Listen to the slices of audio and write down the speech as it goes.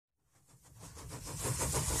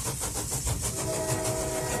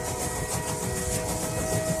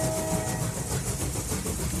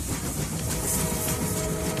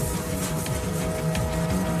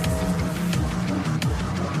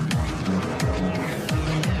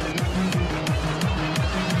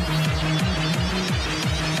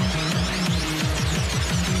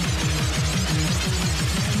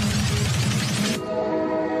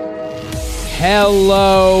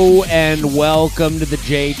Hello and welcome to the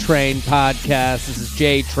J Train podcast. This is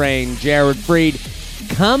J Train, Jared Freed,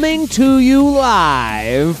 coming to you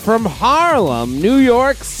live from Harlem, New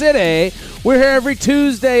York City. We're here every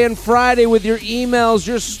Tuesday and Friday with your emails,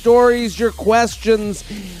 your stories, your questions.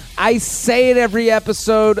 I say it every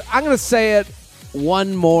episode. I'm going to say it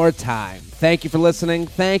one more time. Thank you for listening.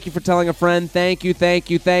 Thank you for telling a friend. Thank you,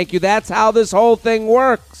 thank you, thank you. That's how this whole thing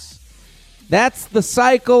works. That's the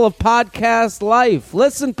cycle of podcast life.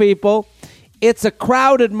 Listen, people, it's a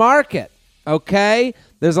crowded market, okay?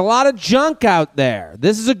 There's a lot of junk out there.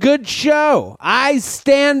 This is a good show. I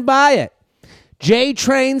stand by it.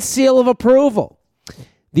 J-Train seal of approval.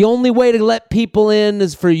 The only way to let people in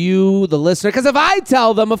is for you, the listener, because if I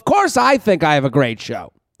tell them, of course I think I have a great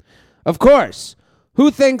show. Of course.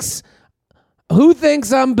 Who thinks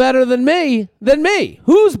I'm better than me?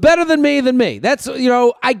 Who's better than me than me? That's,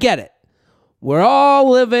 I get it. We're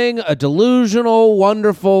all living a delusional,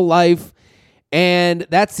 wonderful life, and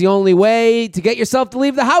that's the only way to get yourself to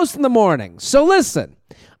leave the house in the morning. So listen,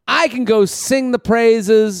 I can go sing the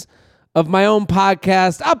praises of my own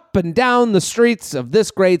podcast up and down the streets of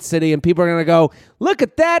this great city, and people are going to go, look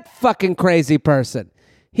at that fucking crazy person.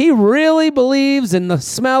 He really believes in the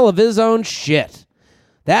smell of his own shit.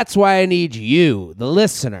 That's why I need you, the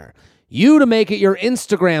listener. You to make it your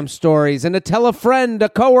Instagram stories and to tell a friend, a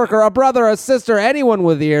coworker, a brother, a sister, anyone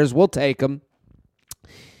with ears, we'll take them.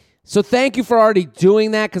 So thank you for already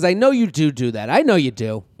doing that, because I know you do that. I know you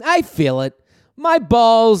do. I feel it. My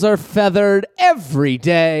balls are feathered every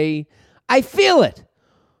day. I feel it.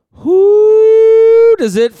 Whoo,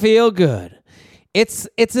 does it feel good? It's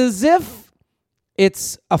as if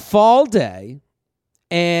it's a fall day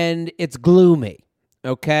and it's gloomy,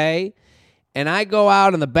 okay? And I go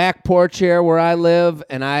out on the back porch here where I live,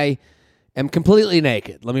 and I am completely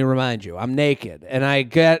naked. Let me remind you, I'm naked. And I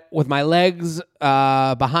get with my legs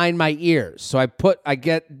behind my ears. So I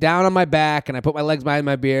get down on my back, and I put my legs behind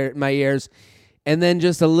my ears, and then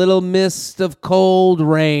just a little mist of cold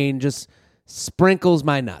rain just sprinkles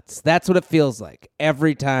my nuts. That's what it feels like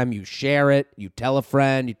every time you share it, you tell a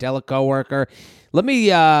friend, you tell a coworker. Let me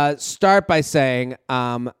start by saying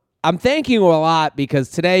I'm thanking you a lot, because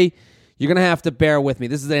today you're going to have to bear with me.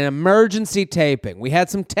 This is an emergency taping. We had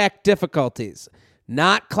some tech difficulties.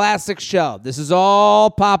 Not classic show. This is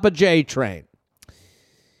all Papa J Train.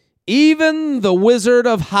 Even the Wizard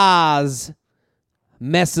of Oz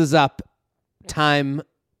messes up time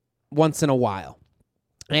once in a while.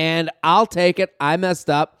 And I'll take it. I messed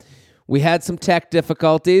up. We had some tech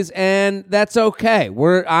difficulties, and that's okay.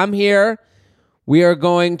 I'm here. We are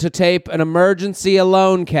going to tape an emergency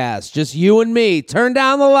alone cast. Just you and me. Turn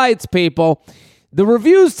down the lights, people. The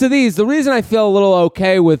reviews to these, the reason I feel a little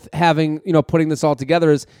okay with having, putting this all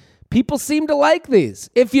together is people seem to like these.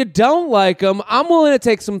 If you don't like them, I'm willing to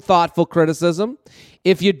take some thoughtful criticism.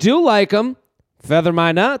 If you do like them, feather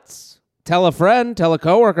my nuts. Tell a friend, tell a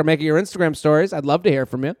coworker, make it your Instagram stories. I'd love to hear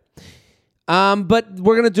from you. But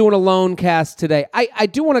we're going to do an alone cast today. I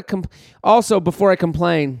do want to also, before I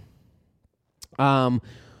complain,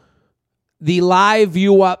 the Live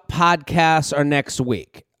You Up podcasts are next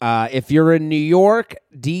week. If you're in New York,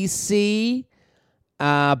 DC,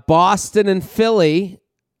 Boston, and Philly,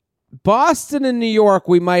 Boston and New York,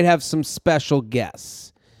 we might have some special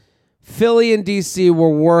guests. Philly and DC, we're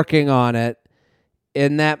working on it,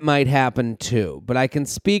 and that might happen too. But I can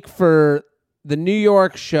speak for the New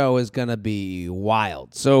York show is going to be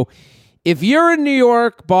wild. So if you're in New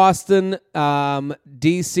York, Boston,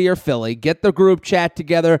 DC, or Philly, get the group chat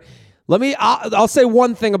together. I'll say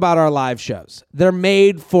one thing about our live shows. They're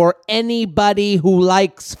made for anybody who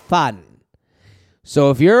likes fun.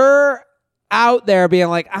 So if you're out there being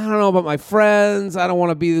like, I don't know about my friends, I don't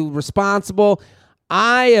want to be responsible,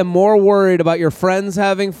 I am more worried about your friends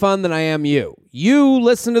having fun than I am you. You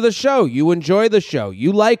listen to the show. You enjoy the show.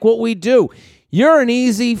 You like what we do. You're an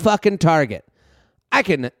easy fucking target. I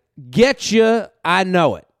can get you, I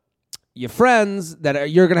know it. Your friends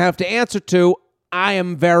that you're going to have to answer to, I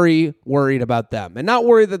am very worried about them. And not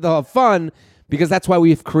worried that they'll have fun, because that's why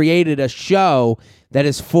we've created a show that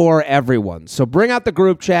is for everyone. So bring out the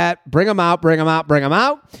group chat. Bring them out, bring them out, bring them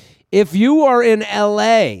out. If you are in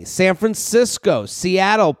LA, San Francisco,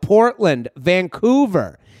 Seattle, Portland,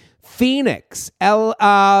 Vancouver, Phoenix,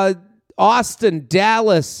 Austin,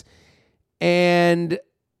 Dallas, and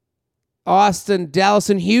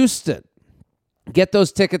Houston, get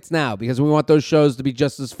those tickets now, because we want those shows to be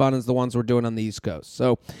just as fun as the ones we're doing on the East Coast.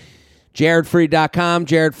 So jaredfreed.com,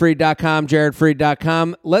 jaredfreed.com,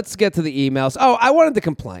 jaredfreed.com. Let's get to the emails. Oh, I wanted to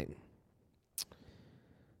complain.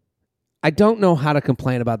 I don't know how to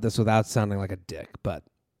complain about this without sounding like a dick, but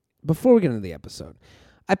before we get into the episode,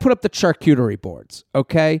 I put up the charcuterie boards,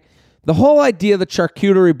 okay? The whole idea of the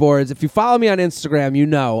charcuterie boards, if you follow me on Instagram, you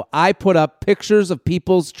know I put up pictures of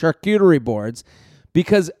people's charcuterie boards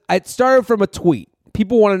because it started from a tweet.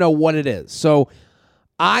 People want to know what it is. So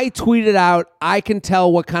I tweeted out, I can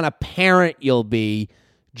tell what kind of parent you'll be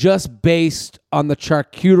just based on the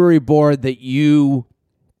charcuterie board that you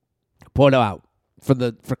put out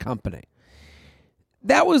for company.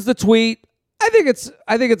 That was the tweet. I think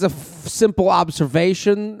it's a simple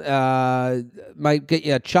observation. Might get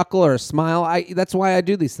you a chuckle or a smile. That's why I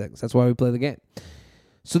do these things. That's why we play the game.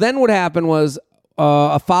 So then what happened was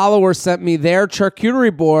a follower sent me their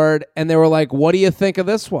charcuterie board, and they were like, "What do you think of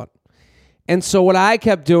this one?" And so what I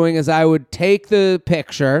kept doing is I would take the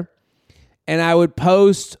picture, and I would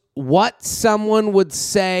post what someone would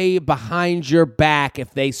say behind your back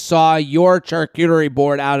if they saw your charcuterie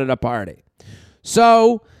board out at a party.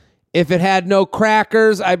 So if it had no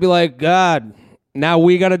crackers, I'd be like, God, now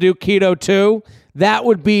we got to do keto too? That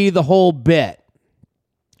would be the whole bit.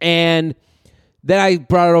 And then I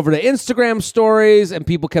brought it over to Instagram stories, and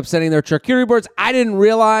people kept sending their charcuterie boards. I didn't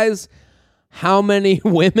realize how many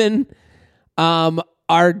women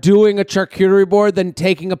are doing a charcuterie board, then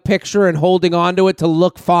taking a picture and holding onto it to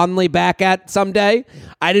look fondly back at someday.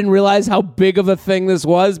 I didn't realize how big of a thing this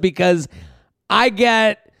was because I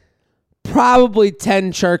get probably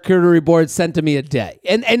 10 charcuterie boards sent to me a day.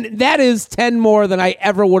 And that is 10 more than I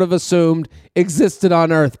ever would have assumed existed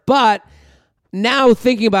on Earth. But now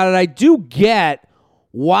thinking about it, I do get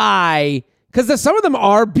why, because some of them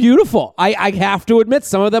are beautiful. I have to admit,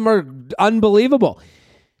 some of them are unbelievable.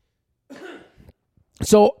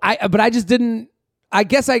 So but I just didn't, I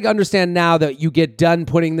guess I understand now that you get done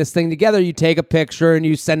putting this thing together, you take a picture and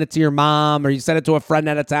you send it to your mom or you send it to a friend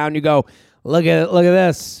out of town. You go, look at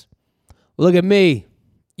this. Look at me.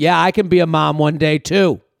 Yeah, I can be a mom one day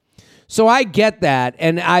too. So I get that.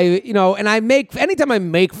 And anytime I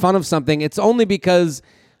make fun of something, it's only because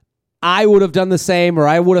I would have done the same or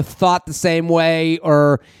I would have thought the same way.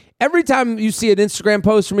 Or every time you see an Instagram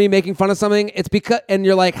post from me making fun of something, it's because, and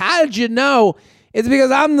you're like, how did you know? It's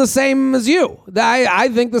because I'm the same as you. I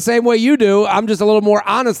think the same way you do. I'm just a little more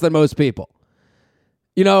honest than most people.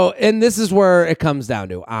 And this is where it comes down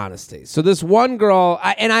to honesty. So this one girl,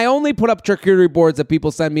 I only put up charcuterie boards that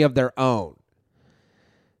people send me of their own.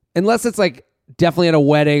 Unless it's like definitely at a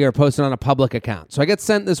wedding or posted on a public account. So I get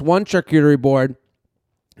sent this one charcuterie board,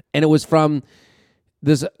 and it was from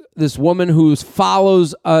this woman who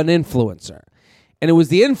follows an influencer. And it was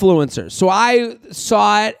the influencer. So I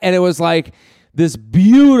saw it, and it was like this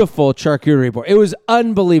beautiful charcuterie board. It was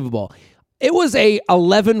unbelievable. It was a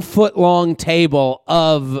 11-foot long table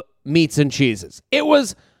of meats and cheeses. It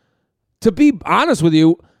was, to be honest with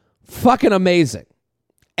you, fucking amazing.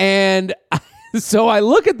 And so I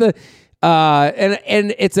look at the,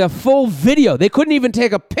 and it's a full video. They couldn't even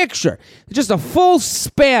take a picture. Just a full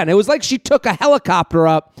span. It was like she took a helicopter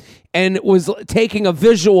up and was taking a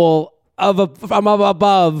visual from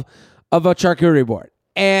above of a charcuterie board.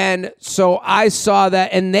 And so I saw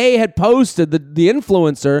that, and they had posted the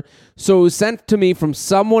influencer, so it was sent to me from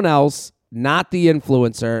someone else, not the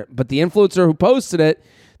influencer, but the influencer who posted it,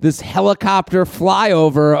 this helicopter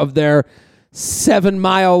flyover of their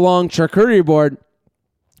 7-mile-long charcuterie board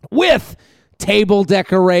with table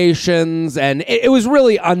decorations, and it was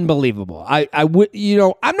really unbelievable.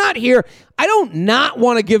 I'm not here, I don't not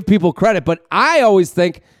want to give people credit, but I always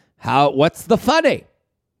think, what's the funny?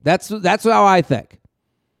 That's how I think.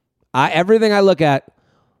 Everything I look at,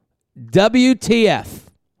 WTF,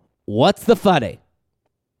 what's the funny?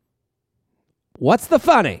 What's the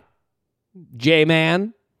funny,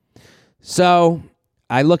 J-Man? So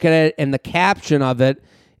I look at it, and the caption of it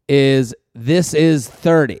is, "This is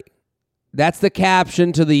 30." That's the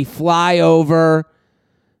caption to the flyover.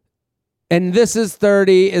 And "This is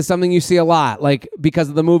 30" is something you see a lot. Like, because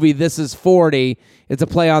of the movie This Is 40, it's a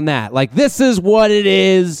play on that. Like, this is what it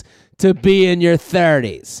is to be in your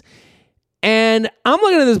 30s. And I'm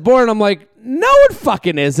looking at this board, and I'm like, no, it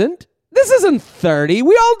fucking isn't. This isn't 30.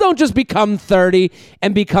 We all don't just become 30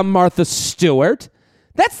 and become Martha Stewart.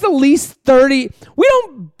 That's the least 30. We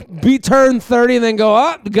don't turn 30 and then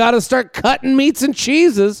go, got to start cutting meats and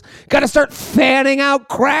cheeses. Got to start fanning out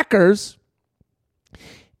crackers.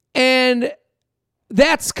 And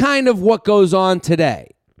that's kind of what goes on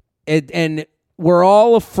today. And we're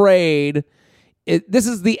all afraid. This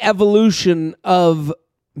is the evolution of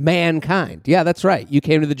mankind. Yeah, that's right. You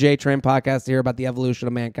came to the J Train podcast to hear about the evolution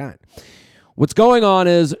of mankind. What's going on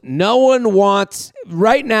is no one wants,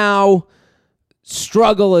 right now,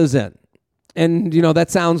 struggle is in. And,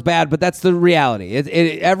 that sounds bad, but that's the reality.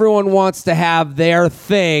 Everyone wants to have their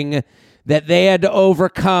thing that they had to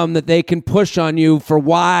overcome that they can push on you for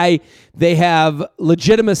why they have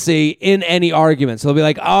legitimacy in any argument. So they'll be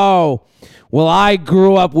like, oh, well, I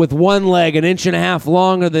grew up with one leg an inch and a half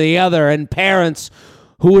longer than the other and parents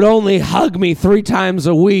who would only hug me 3 times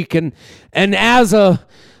a week. And as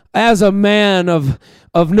a man of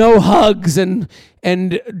no hugs and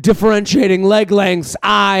differentiating leg lengths,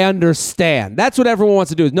 I understand. That's what everyone wants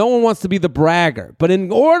to do. No one wants to be the bragger. But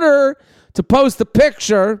in order to post a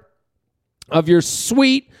picture of your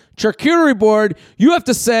sweet charcuterie board, you have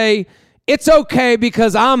to say, it's okay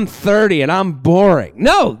because I'm 30 and I'm boring.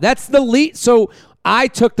 No, that's the lead. So I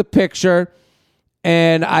took the picture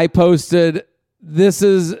and I posted,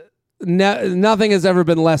 nothing has ever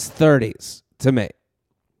been less 30s to me.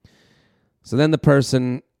 So then the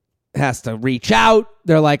person has to reach out.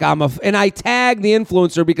 They're like, and I tag the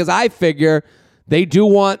influencer because I figure they do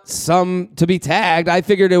want some to be tagged. I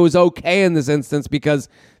figured it was okay in this instance because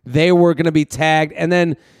they were going to be tagged.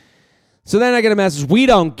 So then I get a message, we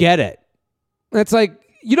don't get it. It's like,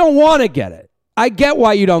 you don't want to get it. I get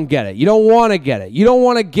why you don't get it. You don't want to get it. You don't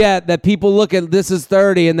want to get that people look at this is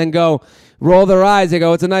 30 and then roll their eyes. They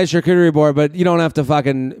go, it's a nice charcuterie board, but you don't have to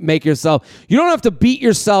fucking you don't have to beat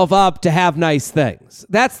yourself up to have nice things.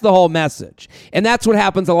 That's the whole message. And that's what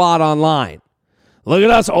happens a lot online. Look at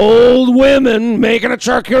us old women making a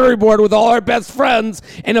charcuterie board with all our best friends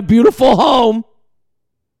in a beautiful home.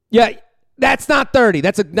 Yeah, that's not 30.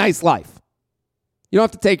 That's a nice life. You don't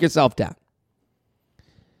have to take yourself down.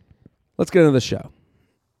 Let's get into the show.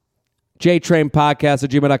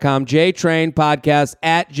 JTrainPodcast@gmail.com.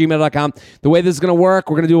 JTrainPodcast@gmail.com. The way this is going to work,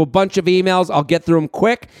 we're going to do a bunch of emails. I'll get through them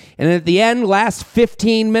quick. And then at the end, last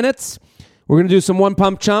 15 minutes, we're going to do some one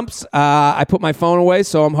pump chumps. I put my phone away,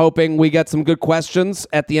 so I'm hoping we get some good questions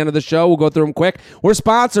at the end of the show. We'll go through them quick. We're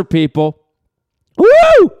sponsored, people.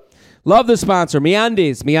 Woo! Love the sponsor,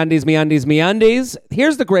 MeUndies. MeUndies.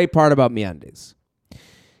 Here's the great part about MeUndies.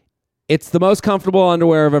 It's the most comfortable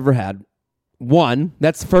underwear I've ever had. One,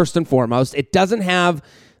 that's first and foremost. It doesn't have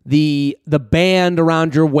the band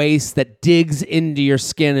around your waist that digs into your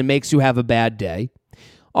skin and makes you have a bad day.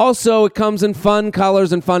 Also, it comes in fun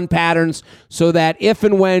colors and fun patterns so that if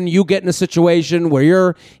and when you get in a situation where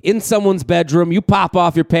you're in someone's bedroom, you pop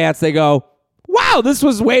off your pants, they go, wow, this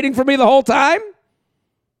was waiting for me the whole time?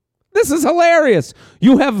 This is hilarious.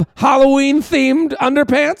 You have Halloween-themed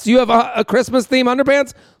underpants? You have a Christmas-themed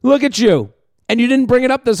underpants? Look at you. And you didn't bring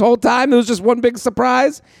it up this whole time? It was just one big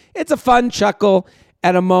surprise? It's a fun chuckle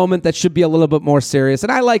at a moment that should be a little bit more serious.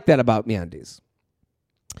 And I like that about MeUndies.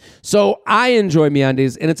 So I enjoy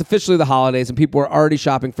MeUndies, and it's officially the holidays, and people are already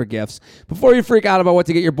shopping for gifts. Before you freak out about what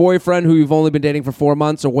to get your boyfriend who you've only been dating for 4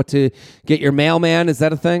 months, or what to get your mailman, is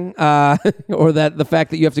that a thing? Or that the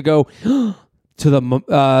fact that you have to go to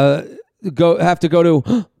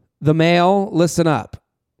the mail, listen up.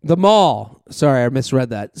 The mall. Sorry, I misread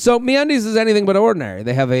that. So MeUndies is anything but ordinary.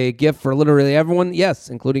 They have a gift for literally everyone, yes,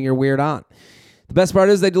 including your weird aunt. The best part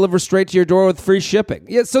is they deliver straight to your door with free shipping.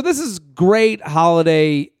 Yeah, so this is great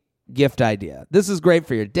holiday gift idea. This is great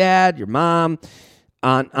for your dad, your mom,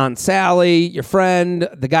 Aunt Sally, your friend,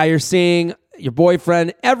 the guy you're seeing, your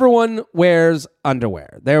boyfriend. Everyone wears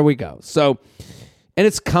underwear. There we go. So, and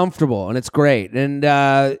it's comfortable and it's great. And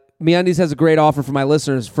MeUndies has a great offer for my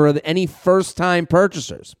listeners for any first-time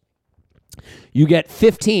purchasers. You get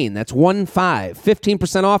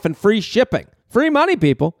 15% off and free shipping. Free money,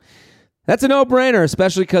 people. That's a no-brainer,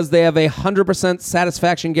 especially because they have a 100%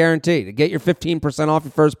 satisfaction guarantee. To get your 15% off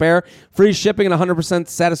your first pair, free shipping and 100%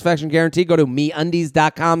 satisfaction guarantee, go to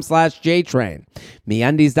MeUndies.com/JTrain.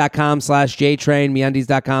 MeUndies.com/JTrain.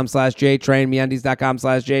 MeUndies.com/JTrain.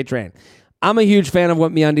 MeUndies.com/JTrain. I'm a huge fan of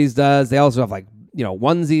what MeUndies does. They also have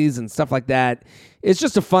onesies and stuff like that. It's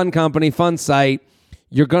just a fun company, fun site.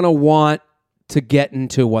 You're going to want to get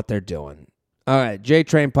into what they're doing. All right,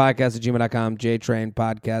 JTrainPodcast@gmail.com,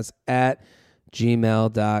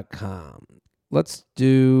 JTrainPodcast@gmail.com. Let's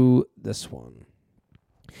do this one.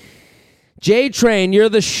 JTrain, you're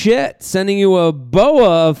the shit. Sending you a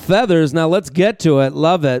boa of feathers. Now let's get to it.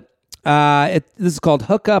 Love it. This is called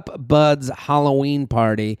Hookup Buds Halloween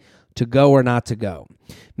Party. To go or not to go.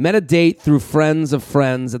 Met a date through friends of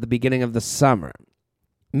friends at the beginning of the summer.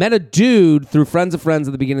 Met a dude through friends of friends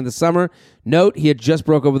at the beginning of the summer. Note, he had just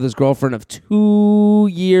broke up with his girlfriend of 2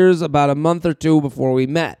 years, about a month or two before we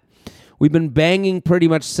met. We've been banging pretty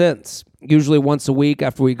much since, usually once a week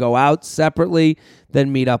after we go out separately,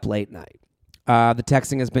 then meet up late night. The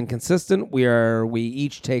texting has been consistent. We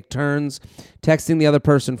each take turns texting the other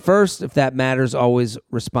person first. If that matters, always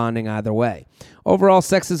responding either way. Overall,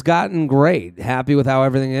 sex has gotten great. Happy with how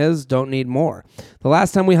everything is. Don't need more. The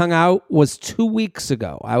last time we hung out was 2 weeks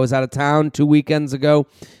ago. I was out of town 2 weekends ago.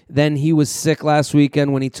 Then he was sick last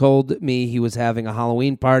weekend when he told me he was having a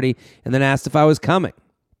Halloween party and then asked if I was coming.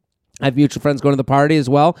 I have mutual friends going to the party as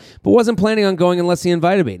well, but wasn't planning on going unless he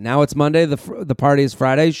invited me. Now it's Monday. The party is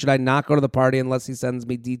Friday. Should I not go to the party unless he sends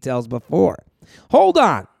me details before? Hold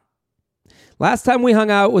on. Last time we hung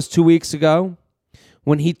out was 2 weeks ago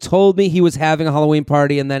when he told me he was having a Halloween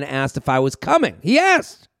party and then asked if I was coming. He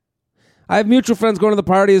asked. I have mutual friends going to the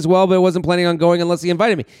party as well, but wasn't planning on going unless he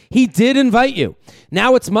invited me. He did invite you.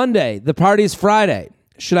 Now it's Monday. The party is Friday.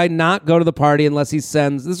 Should I not go to the party unless he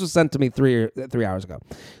sends... This was sent to me 3 hours ago.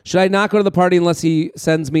 Should I not go to the party unless he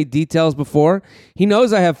sends me details before? He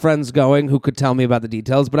knows I have friends going who could tell me about the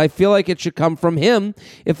details, but I feel like it should come from him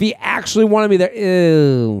if he actually wanted me there.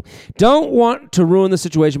 Ew. Don't want to ruin the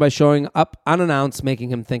situation by showing up unannounced,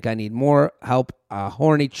 making him think I need more help. A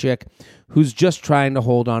horny chick who's just trying to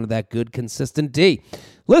hold on to that good, consistent D.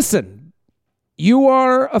 Listen... You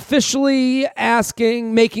are officially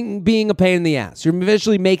being a pain in the ass. You're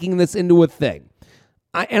officially making this into a thing.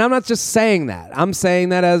 And I'm not just saying that. I'm saying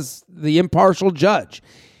that as the impartial judge.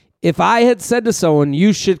 If I had said to someone,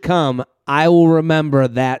 you should come, I will remember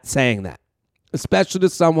that saying that, especially to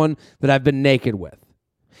someone that I've been naked with.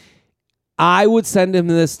 I would send him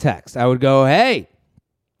this text. I would go, hey,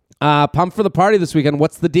 pumped for the party this weekend.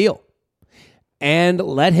 What's the deal? And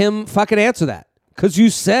let him fucking answer that. Because you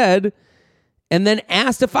said... and then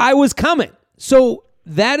asked if I was coming. So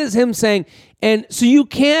that is him saying, and so you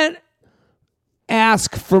can't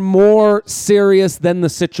ask for more serious than the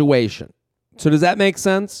situation. So does that make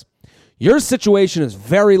sense? Your situation is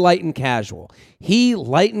very light and casual. He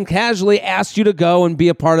light and casually asked you to go and be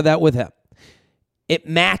a part of that with him. It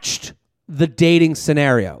matched the dating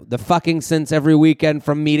scenario, the fucking since every weekend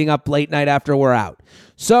from meeting up late night after we're out.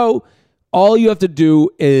 So all you have to do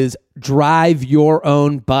is drive your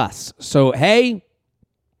own bus. So, hey,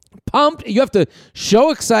 pumped. You have to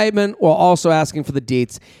show excitement while also asking for the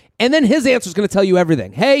deets. And then his answer is going to tell you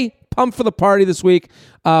everything. Hey, pumped for the party this week.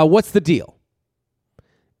 What's the deal?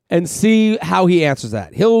 And see how he answers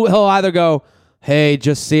that. He'll either go, hey,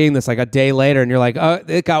 just seeing this like a day later, and you're like, oh,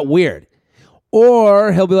 it got weird.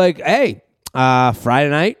 Or he'll be like, hey, Friday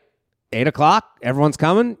night, 8 o'clock, everyone's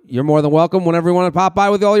coming. You're more than welcome whenever you want to pop by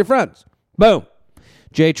with all your friends. Boom.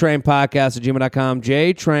 JTrainPodcast@gmail.com.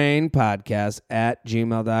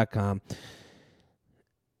 JTrainPodcast@gmail.com.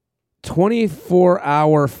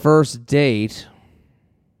 24-hour first date.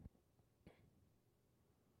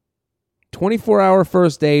 24-hour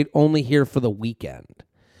first date only here for the weekend.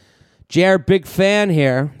 Jared, big fan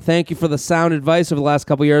here. Thank you for the sound advice over the last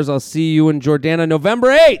couple years. I'll see you in Jordana November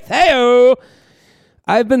 8th. Hey-o!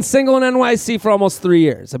 I've been single in NYC for almost 3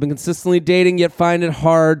 years. I've been consistently dating, yet find it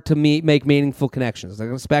hard to make meaningful connections.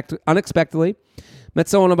 Unexpectedly, met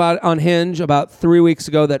someone on Hinge about 3 weeks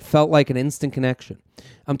ago that felt like an instant connection.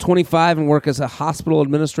 I'm 25 and work as a hospital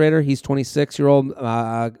administrator. He's 26-year-old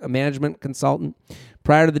management consultant.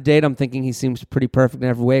 Prior to the date, I'm thinking he seems pretty perfect in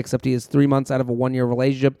every way, except he is 3 months out of a 1-year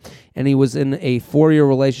relationship, and he was in a 4-year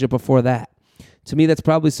relationship before that. To me, that's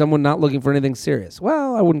probably someone not looking for anything serious.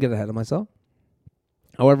 Well, I wouldn't get ahead of myself.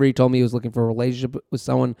 However, he told me he was looking for a relationship with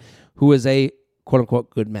someone who is a quote-unquote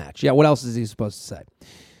good match. Yeah, what else is he supposed to say?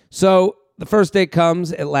 So the first date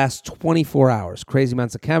comes. It lasts 24 hours. Crazy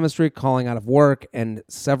amounts of chemistry, calling out of work, and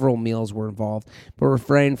several meals were involved, but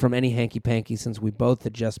refrained from any hanky-panky since we both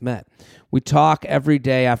had just met. We talk every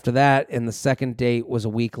day after that, and the second date was a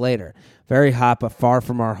week later. Very hot, but far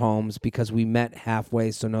from our homes because we met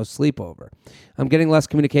halfway, so no sleepover. I'm getting less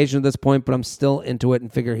communication at this point, but I'm still into it and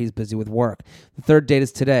figure he's busy with work. The third date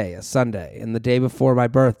is today, a Sunday, and the day before my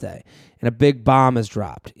birthday, and a big bomb is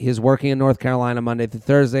dropped. He is working in North Carolina Monday through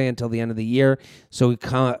Thursday until the end of the year, so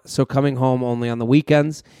coming home only on the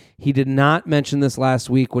weekends. He did not mention this last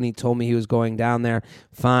week when he told me he was going down there.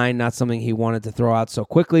 Fine, not something he wanted to throw out so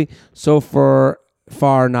quickly. So far,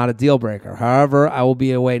 not a deal breaker. However, I will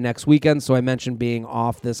be away next weekend, so I mentioned being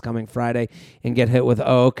off this coming Friday and get hit with,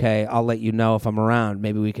 oh, okay, I'll let you know if I'm around.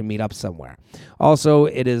 Maybe we can meet up somewhere. Also,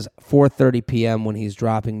 it is 4:30 p.m. when he's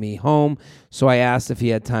dropping me home, so I asked if he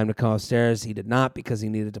had time to come upstairs. He did not because he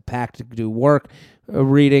needed to pack to do work,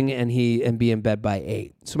 reading, and be in bed by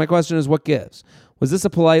 8. So my question is, what gives? Was this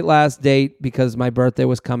a polite last date because my birthday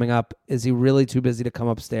was coming up? Is he really too busy to come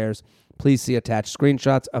upstairs? Please see attached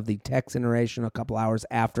screenshots of the text iteration a couple hours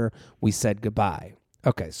after we said goodbye.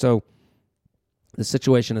 Okay, so the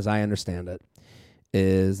situation as I understand it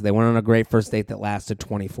is they went on a great first date that lasted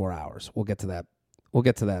 24 hours. We'll get to that. We'll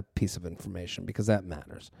get to that piece of information because that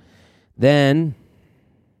matters. Then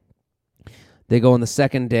they go on the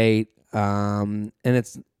second date, and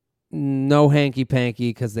it's no hanky-panky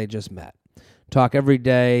because they just met. Talk every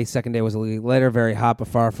day. Second day was a week later, very hot but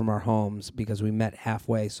far from our homes because we met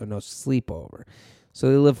halfway, so no sleepover. So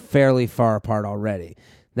they live fairly far apart already.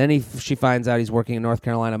 Then she finds out he's working in North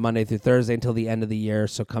Carolina Monday through Thursday until the end of the year,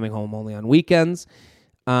 so coming home only on weekends.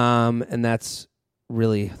 And that's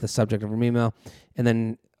really the subject of her email. And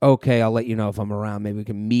then, okay, I'll let you know if I'm around. Maybe we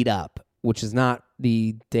can meet up, which is not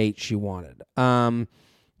the date she wanted.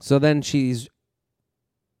 So then she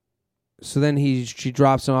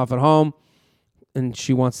drops him off at home, and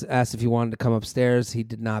she wants to ask if he wanted to come upstairs. He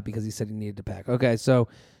did not because he said he needed to pack. Okay, so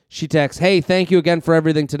she texts, "Hey, thank you again for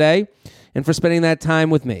everything today and for spending that time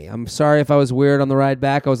with me. I'm sorry if I was weird on the ride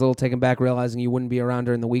back. I was a little taken back realizing you wouldn't be around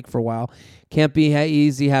during the week for a while. Can't be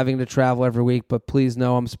easy having to travel every week, but please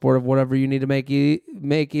know I'm supportive of whatever you need to make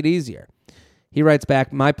it easier." He writes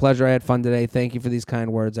back, "My pleasure. I had fun today. Thank you for these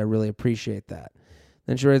kind words. I really appreciate that."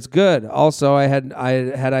 Then she writes, "Good. Also, had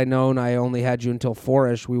I known I only had you until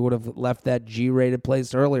 4-ish, we would have left that G-rated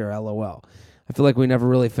place earlier, LOL. I feel like we never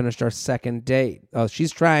really finished our second date." Oh,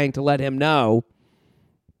 she's trying to let him know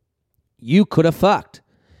you could have fucked.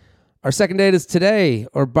 "Our second date is today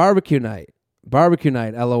or barbecue night. Barbecue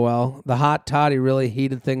night, LOL. The hot toddy really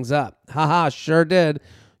heated things up. Haha, sure did.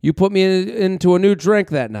 You put me into a new drink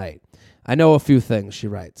that night. I know a few things," she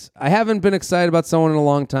writes. "I haven't been excited about someone in a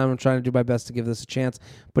long time. I'm trying to do my best to give this a chance,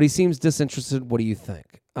 but he seems disinterested. What do you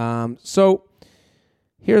think?" So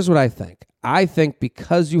here's what I think. I think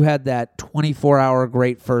because you had that 24-hour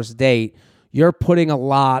great first date, you're putting a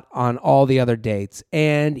lot on all the other dates,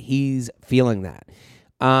 and he's feeling that.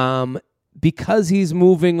 Because he's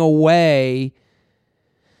moving away,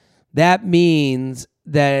 that means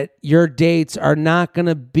that your dates are not going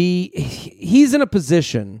to be... He's in a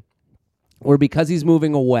position where because he's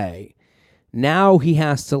moving away, now he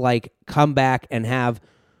has to come back and have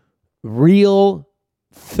real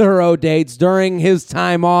thorough dates during his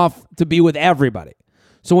time off to be with everybody.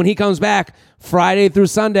 So when he comes back Friday through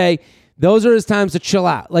Sunday, those are his times to chill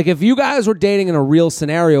out. Like if you guys were dating in a real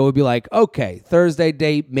scenario, it would be like, okay, Thursday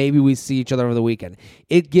date, maybe we see each other over the weekend.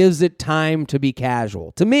 It gives it time to be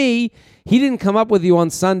casual. To me, he didn't come up with you on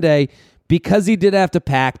Sunday because he did have to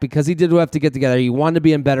pack, because he did have to get together. He wanted to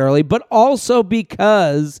be in bed early, but also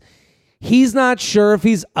because he's not sure if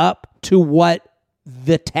he's up to what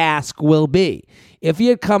the task will be. If he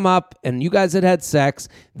had come up and you guys had sex,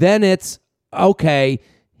 then it's okay.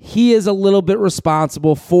 He is a little bit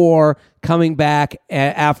responsible for coming back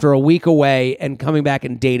after a week away and coming back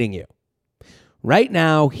and dating you. Right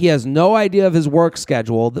now, he has no idea of his work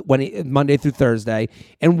schedule Monday through Thursday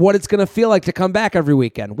and what it's going to feel like to come back every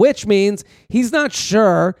weekend, which means he's not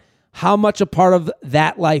sure how much a part of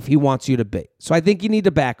that life he wants you to be. So I think you need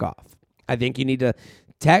to back off. I think you need to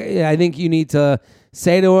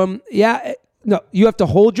say to him, no, you have to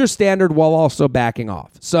hold your standard while also backing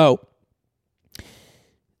off. So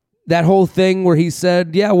that whole thing where he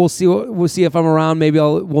said, "Yeah, we'll see if I'm around. Maybe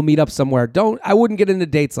we'll meet up somewhere." I wouldn't get into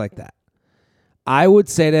dates like that. I would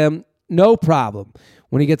say to him, "No problem.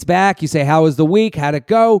 When he gets back, you say, 'How was the week? How'd it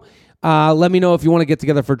go? Let me know if you want to get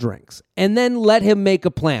together for drinks.'" And then let him make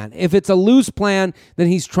a plan. If it's a loose plan, then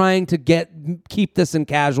he's trying to keep this in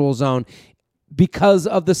casual zone because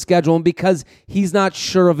of the schedule and because he's not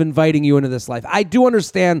sure of inviting you into this life. I do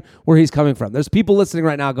understand where he's coming from. There's people listening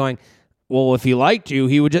right now going, "Well, if he liked you,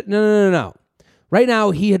 he would just..." No. Right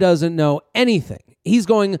now, he doesn't know anything. He's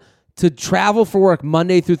going to travel for work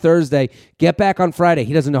Monday through Thursday, get back on Friday.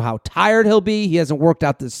 He doesn't know how tired he'll be. He hasn't worked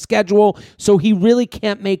out the schedule, so he really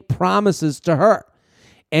can't make promises to her.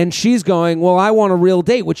 And she's going, "Well, I want a real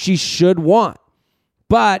date," which she should want.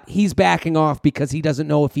 But he's backing off because he doesn't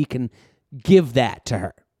know if he can give that to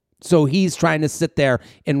her. So he's trying to sit there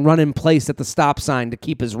and run in place at the stop sign to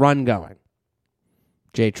keep his run going.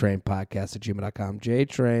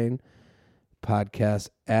 JTrainPodcast@gmail.com.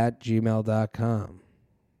 JTrainPodcast@gmail.com.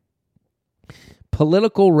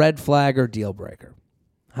 Political red flag or deal breaker.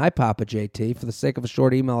 Hi, Papa JT. For the sake of a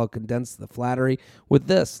short email, I'll condense the flattery with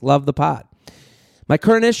this. Love the pod. My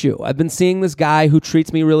current issue. I've been seeing this guy who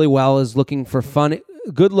treats me really well, is looking for funny,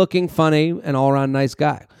 good-looking, funny, and all-around nice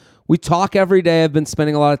guy. We talk every day. I've been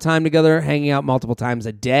spending a lot of time together, hanging out multiple times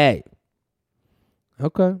a day.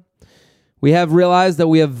 Okay. We have realized that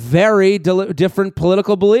we have very different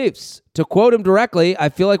political beliefs. To quote him directly, "I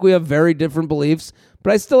feel like we have very different beliefs,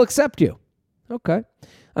 but I still accept you." Okay.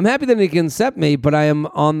 "I'm happy that he can accept me, but I am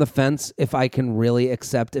on the fence if I can really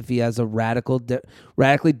accept if he has a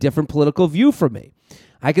radically different political view from me.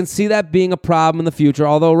 I can see that being a problem in the future,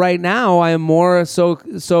 although right now I am more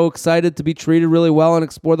so excited to be treated really well and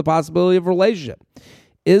explore the possibility of a relationship.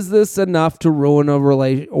 Is this enough to ruin a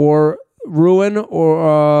relationship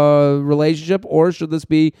or should this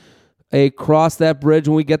be a cross that bridge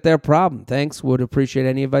when we get there problem? Thanks. Would appreciate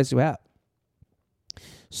any advice you have.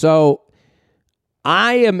 So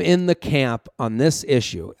I am in the camp on this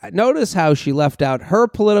issue. Notice how she left out her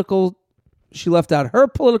political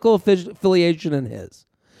affiliation and his,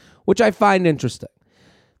 which I find interesting.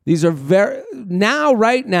 These are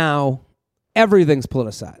right now, everything's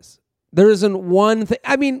politicized. There isn't one thing.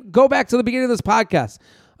 I mean, go back to the beginning of this podcast.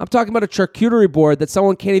 I'm talking about a charcuterie board that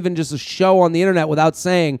someone can't even just show on the internet without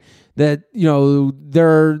saying that,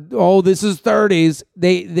 this is 30s.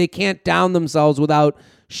 They can't down themselves without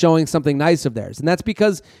showing something nice of theirs. And that's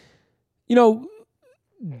because,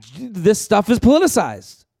 this stuff is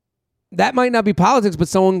politicized. That might not be politics, but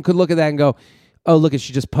someone could look at that and go, oh, look,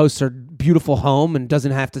 she just posts her beautiful home and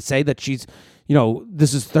doesn't have to say that she's,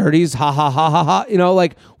 this is 30s, ha, ha, ha, ha, ha.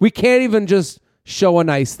 We can't even just show a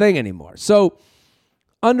nice thing anymore. So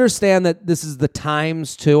understand that this is the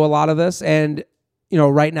times to a lot of this. And,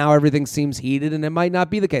 right now everything seems heated and it might not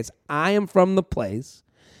be the case. I am from the place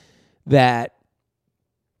that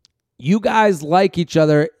you guys like each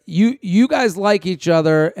other. You guys like each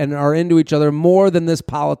other and are into each other more than this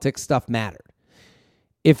politics stuff mattered.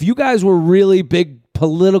 If you guys were really big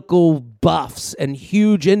political buffs and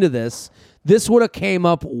huge into this would have came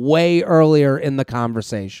up way earlier in the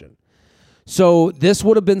conversation. So this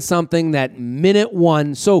would have been something that minute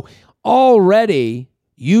one. So already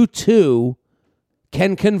you two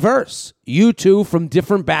can converse. You two from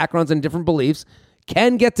different backgrounds and different beliefs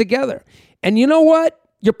can get together. And you know what?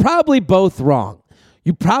 You're probably both wrong.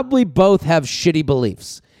 You probably both have shitty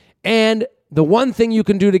beliefs. And the one thing you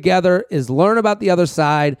can do together is learn about the other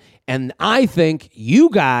side. And I think you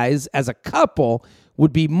guys as a couple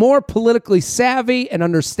would be more politically savvy and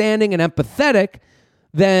understanding and empathetic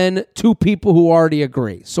than two people who already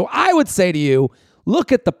agree. So I would say to you,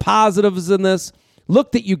 look at the positives in this.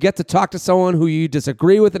 Look that you get to talk to someone who you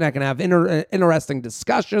disagree with and I can have interesting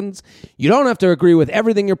discussions. You don't have to agree with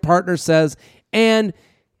everything your partner says. And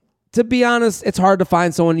to be honest, it's hard to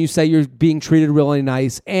find someone you say you're being treated really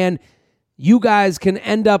nice. And you guys can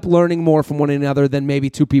end up learning more from one another than maybe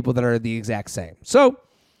two people that are the exact same. So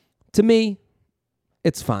to me,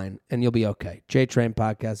 it's fine and you'll be okay.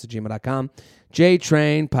 jtrainpodcast@gmail.com.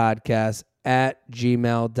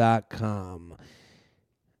 jtrainpodcast@gmail.com.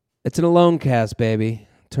 It's an alone cast, baby.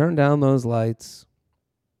 Turn down those lights.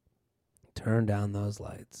 Turn down those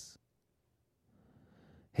lights.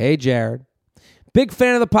 Hey, Jared. Big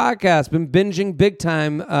fan of the podcast. Been binging big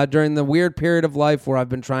time during the weird period of life where I've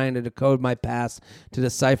been trying to decode my past to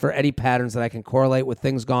decipher any patterns that I can correlate with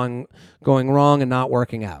things going wrong and not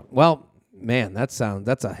working out. Well, man, that's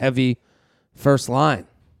a heavy first line.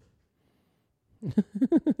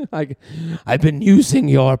 I've been using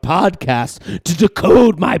your podcast to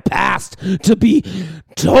decode my past, to be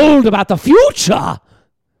told about the future.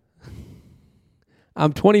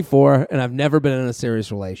 I'm 24 and I've never been in a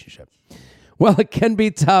serious relationship. Well, it can be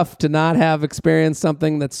tough to not have experienced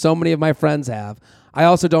something that so many of my friends have. I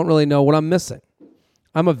also don't really know what I'm missing.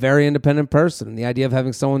 I'm a very independent person, and the idea of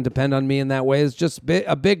having someone depend on me in that way is just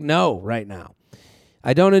a big no right now.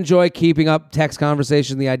 I don't enjoy keeping up text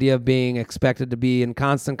conversation. The idea of being expected to be in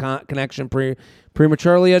constant connection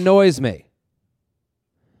prematurely annoys me.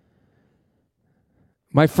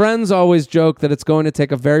 My friends always joke that it's going to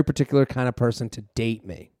take a very particular kind of person to date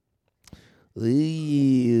me.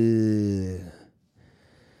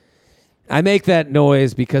 I make that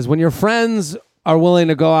noise because when your friends are willing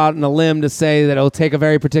to go out on a limb to say that it'll take a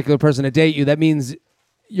very particular person to date you, that means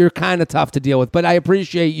you're kind of tough to deal with. But I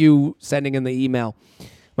appreciate you sending in the email.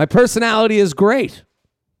 My personality is great.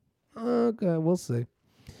 Okay, we'll see.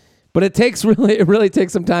 But it really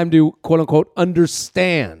takes some time to, quote unquote,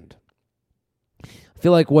 understand. I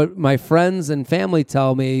feel like what my friends and family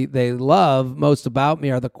tell me they love most about me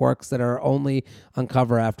are the quirks that are only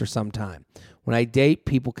uncover after some time. When I date,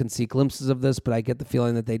 people can see glimpses of this, but I get the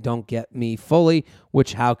feeling that they don't get me fully,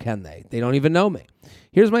 which how can they? They don't even know me.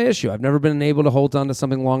 Here's my issue. I've never been able to hold on to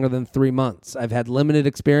something longer than 3 months. I've had limited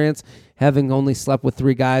experience, having only slept with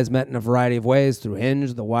 3 guys, met in a variety of ways, through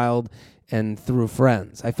Hinge, The Wild, and through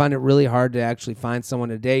friends. I find it really hard to actually find someone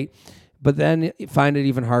to date, but then find it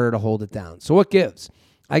even harder to hold it down. So what gives?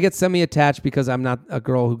 I get semi-attached because I'm not a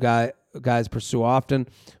girl who guys pursue often,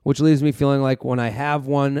 which leaves me feeling like when I have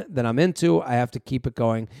one that I'm into, I have to keep it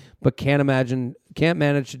going, but can't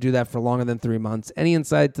manage to do that for longer than 3 months. Any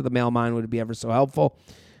insight to the male mind would be ever so helpful.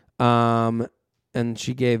 And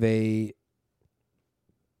she gave a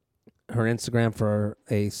her Instagram for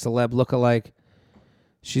a celeb lookalike.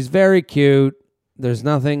 She's very cute. There's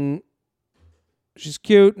nothing. She's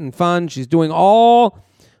cute and fun. She's doing all,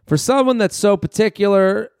 for someone that's so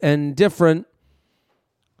particular and different,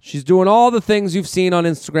 she's doing all the things you've seen on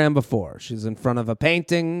Instagram before. She's in front of a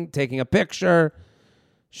painting, taking a picture.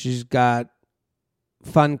 She's got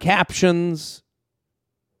fun captions.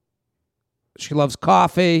 She loves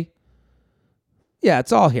coffee. Yeah,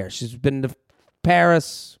 it's all here. She's been to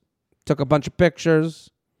Paris, took a bunch of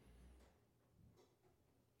pictures.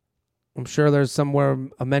 I'm sure there's somewhere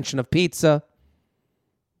a mention of pizza.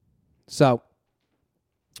 So,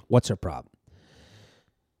 what's her problem?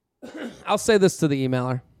 I'll say this to the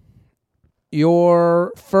emailer.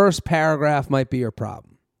 Your first paragraph might be your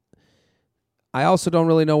problem. I also don't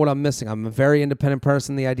really know what I'm missing. I'm a very independent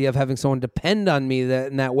person. The idea of having someone depend on me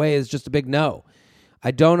in that way is just a big no.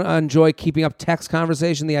 I don't enjoy keeping up text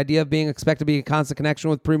conversation. The idea of being expected to be in constant connection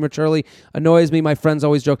with prematurely annoys me. My friends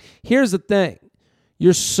always joke. Here's the thing.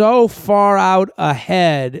 You're so far out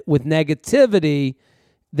ahead with negativity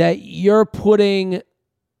that you're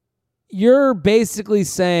basically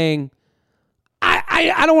saying,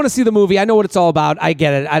 I don't want to see the movie. I know what it's all about. I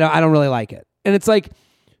get it. I don't really like it. And it's like,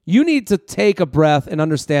 you need to take a breath and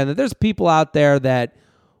understand that there's people out there that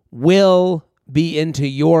will be into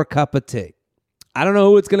your cup of tea. I don't know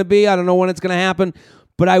who it's going to be. I don't know when it's going to happen.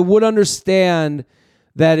 But I would understand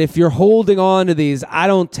that if you're holding on to these, I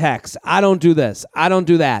don't text, I don't do this, I don't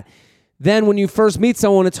do that. Then when you first meet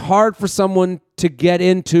someone, it's hard for someone to get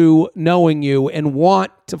into knowing you and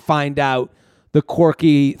want to find out the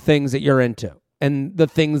quirky things that you're into and the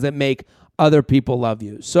things that make other people love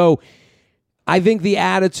you. So I think the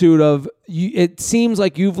attitude of, it seems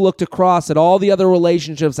like you've looked across at all the other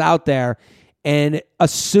relationships out there and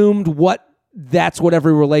assumed that's what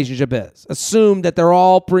every relationship is. Assumed that they're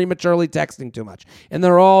all prematurely texting too much and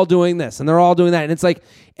they're all doing this and they're all doing that. And it's like,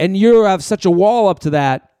 and you have such a wall up to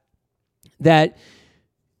that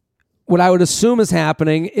what I would assume is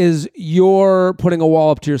happening is you're putting a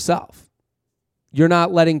wall up to yourself. You're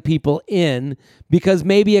not letting people in because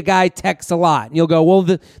maybe a guy texts a lot and you'll go, well,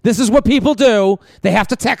 this is what people do. They have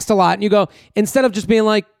to text a lot. And you go, instead of just being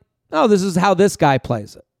like, oh, this is how this guy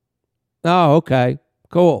plays it. Oh, okay,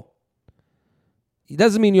 cool. It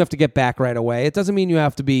doesn't mean you have to get back right away. It doesn't mean you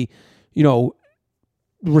have to be,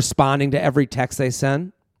 responding to every text they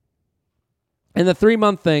send. And the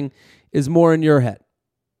 3-month thing is more in your head.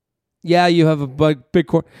 Yeah, you have a big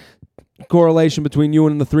correlation between you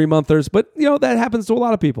and the 3-monthers, but that happens to a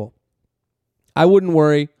lot of people. I wouldn't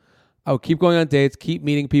worry. I would keep going on dates, keep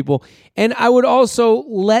meeting people, and I would also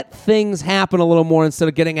let things happen a little more instead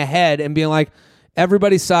of getting ahead and being like,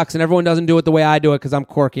 everybody sucks and everyone doesn't do it the way I do it because I'm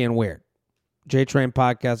quirky and weird.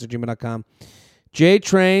 JTrainPodcast@gmail.com.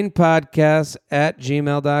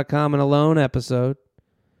 JTrainPodcast@gmail.com. An alone episode.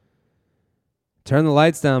 Turn the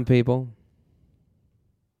lights down, people.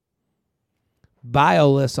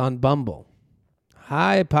 Bioless on Bumble.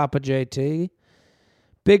 Hi, Papa JT.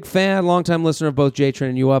 Big fan, longtime listener of both J-Train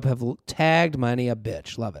and You Up. Have tagged Miney a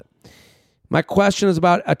bitch. Love it. My question is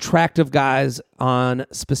about attractive guys on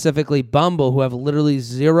specifically Bumble who have literally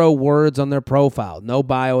 0 words on their profile, no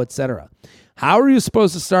bio, etc. How are you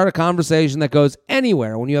supposed to start a conversation that goes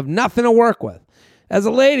anywhere when you have nothing to work with? As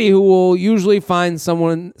a lady who will usually find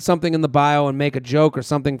something in the bio and make a joke or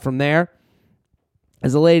something from there,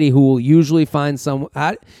 as a lady who will usually find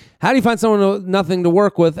how do you find someone with nothing to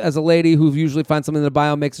work with as a lady who usually finds something in the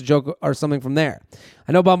bio, makes a joke or something from there?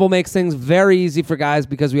 I know Bumble makes things very easy for guys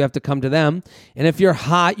because we have to come to them. And if you're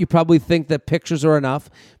hot, you probably think that pictures are enough.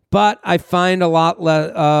 But I find a lot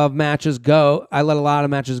of matches go. I let a lot of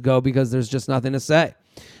matches go because there's just nothing to say.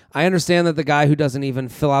 I understand that the guy who doesn't even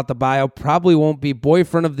fill out the bio probably won't be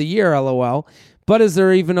boyfriend of the year, LOL. But is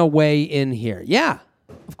there even a way in here? Yeah,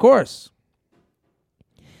 of course.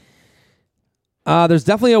 There's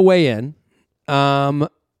definitely a way in. I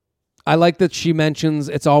like that she mentions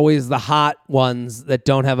it's always the hot ones that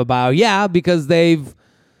don't have a bio. Yeah, because they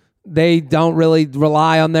don't really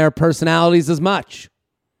rely on their personalities as much.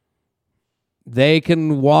 They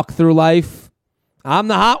can walk through life. I'm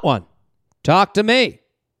the hot one. Talk to me.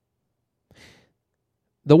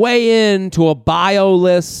 The way into a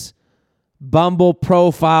bio-less Bumble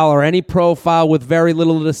profile or any profile with very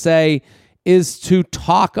little to say is to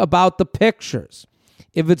talk about the pictures.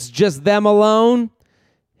 If it's just them alone,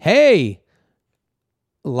 hey,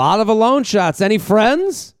 a lot of alone shots. Any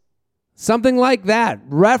friends? Something like that.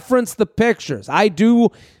 Reference the pictures.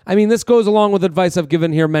 This goes along with advice I've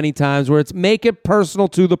given here many times where it's make it personal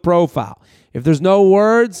to the profile. If there's no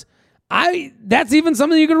words, that's even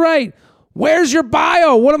something you could write. Where's your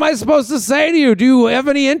bio? What am I supposed to say to you? Do you have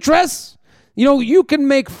any interests? You can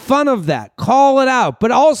make fun of that. Call it out.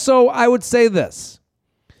 But also, I would say this.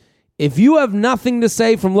 If you have nothing to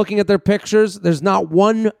say from looking at their pictures, there's not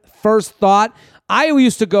one first thought. I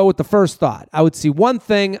used to go with the first thought. I would see one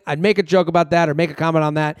thing, I'd make a joke about that or make a comment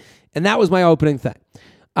on that, and that was my opening thing.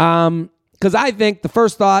 Because I think the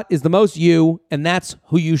first thought is the most you, and that's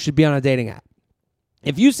who you should be on a dating app.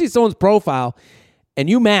 If you see someone's profile and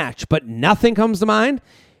you match, but nothing comes to mind,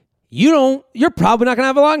 you're probably not going to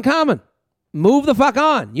have a lot in common. Move the fuck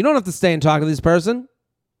on. You don't have to stay and talk to this person.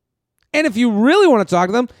 And if you really want to talk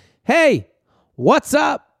to them, hey, what's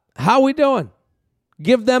up? How we doing?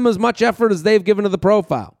 Give them as much effort as they've given to the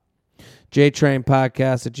profile.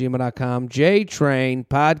 jtrainpodcast@gmail.com.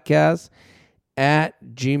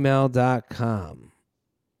 jtrainpodcast@gmail.com.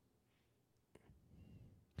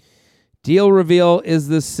 Deal reveal, is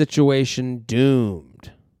this situation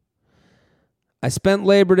doomed? I spent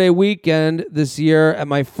Labor Day weekend this year at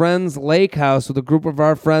my friend's lake house with a group of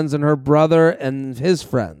our friends and her brother and his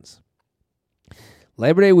friends.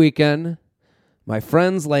 Labor Day weekend, my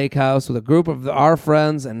friend's lake house with a group of our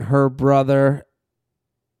friends and her brother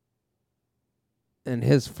and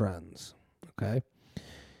his friends. Okay.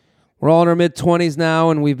 We're all in our mid-20s now,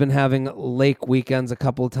 and we've been having lake weekends a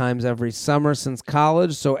couple of times every summer since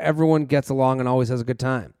college, so everyone gets along and always has a good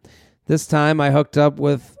time. This time, I hooked up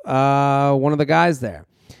with one of the guys there,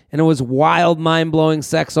 and it was wild, mind-blowing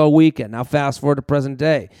sex all weekend. Now, fast forward to present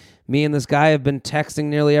day. Me and this guy have been texting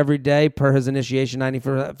nearly every day per his initiation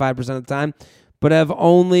 95% of the time, but have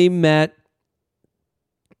only met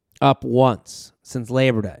up once since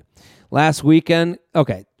Labor Day. Last weekend,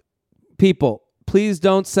 okay, people, please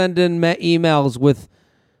don't send in emails with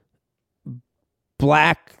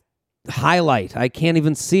black highlight. I can't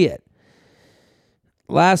even see it.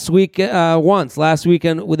 Last weekend,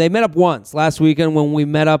 they met up once. Last weekend when we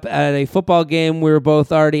met up at a football game we were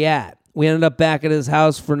both already at. We ended up back at his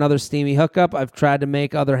house for another steamy hookup. I've tried to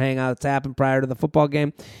make other hangouts happen prior to the football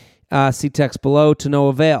game. See text below, to no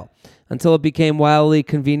avail. Until it became wildly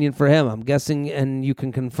convenient for him. I'm guessing, and you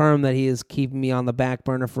can confirm that he is keeping me on the back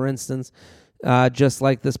burner, for instance, just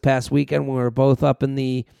like this past weekend when we were both up in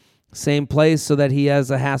the same place so that he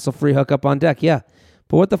has a hassle-free hookup on deck. Yeah,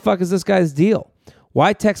 but what the fuck is this guy's deal?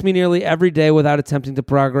 Why text me nearly every day without attempting to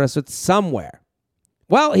progress it somewhere?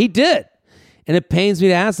 Well, he did. And it pains me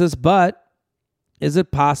to ask this, but is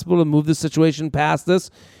it possible to move the situation past this,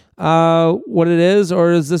 what it is,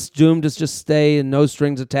 or is this doomed to just stay in no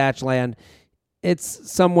strings attached land? It's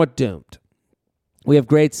somewhat doomed. We have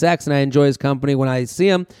great sex, and I enjoy his company when I see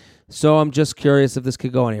him, so I'm just curious if this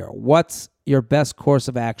could go anywhere. What's your best course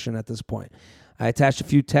of action at this point? I attached a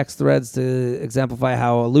few text threads to exemplify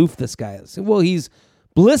how aloof this guy is. Well, he's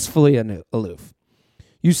blissfully aloof.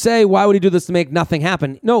 You say, why would he do this to make nothing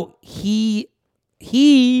happen? No, he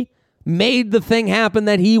made the thing happen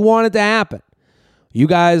that he wanted to happen. You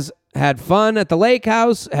guys had fun at the lake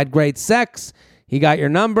house, had great sex. He got your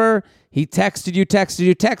number. He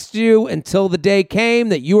texted you until the day came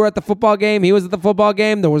that you were at the football game. He was at the football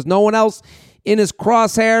game. There was no one else in his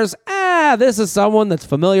crosshairs. This is someone that's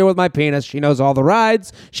familiar with my penis. She knows all the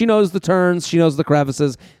rides. She knows the turns. She knows the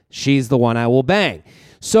crevices. She's the one I will bang.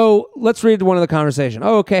 So let's read one of the conversation.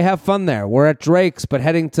 Oh, okay, have fun there. We're at Drake's, but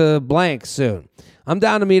heading to blank soon. I'm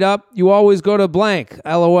down to meet up. You always go to blank,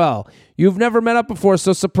 LOL. You've never met up before,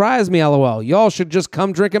 so surprise me, LOL. Y'all should just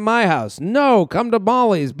come drink at my house. No, come to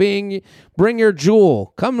Molly's, bring your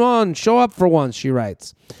jewel. Come on, show up for once, she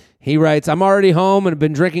writes. He writes, I'm already home and have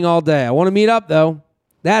been drinking all day. I want to meet up, though.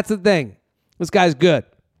 That's the thing. This guy's good.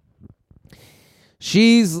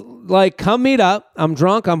 She's like, come meet up. I'm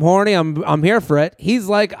drunk. I'm horny. I'm here for it. He's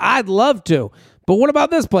like, I'd love to. But what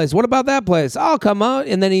about this place? What about that place? I'll come out.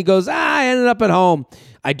 And then he goes, I ended up at home.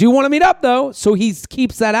 I do want to meet up, though. So he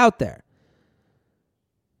keeps that out there.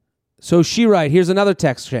 So she writes, here's another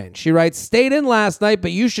text chain. She writes, stayed in last night,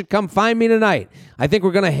 but you should come find me tonight. I think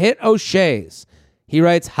we're going to hit O'Shea's. He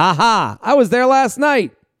writes, haha, I was there last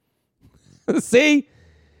night. See?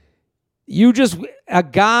 A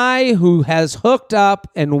guy who has hooked up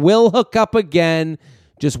and will hook up again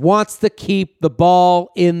just wants to keep the ball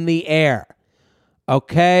in the air.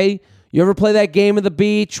 Okay? You ever play that game at the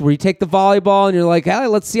beach where you take the volleyball and you're like, hey,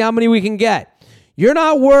 let's see how many we can get. You're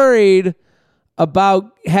not worried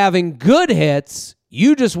about having good hits.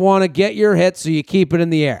 You just want to get your hit so you keep it in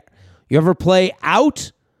the air. You ever play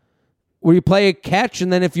out where you play a catch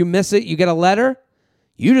and then if you miss it, you get a letter?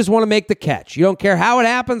 You just want to make the catch. You don't care how it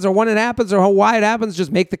happens or when it happens or why it happens.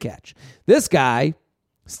 Just make the catch. This guy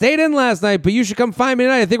stayed in last night, but you should come find me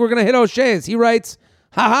tonight. I think we're going to hit O'Shea's. He writes,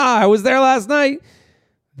 haha, I was there last night.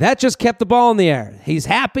 That just kept the ball in the air. He's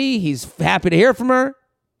happy. He's happy to hear from her.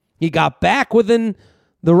 He got back within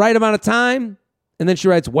the right amount of time. And then she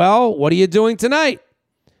writes, well, what are you doing tonight?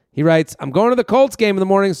 He writes, I'm going to the Colts game in the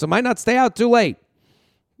morning, so might not stay out too late.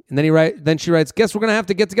 And then she writes, guess we're going to have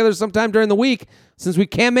to get together sometime during the week since we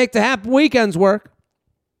can't make the happen weekends work.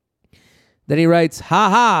 Then he writes,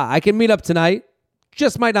 I can meet up tonight.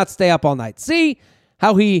 Just might not stay up all night. See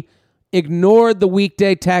how he ignored the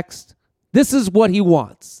weekday text? This is what he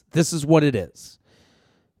wants. This is what it is.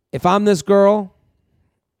 If I'm this girl,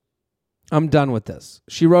 I'm done with this.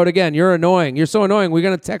 She wrote again, you're annoying. You're so annoying. We're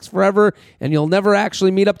going to text forever and you'll never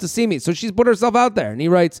actually meet up to see me. So she's put herself out there. And he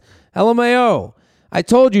writes, LMAO, I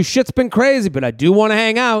told you shit's been crazy, but I do want to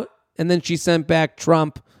hang out. And then she sent back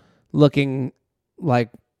Trump looking like,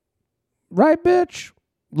 right, bitch?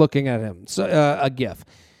 Looking at him. So a gif.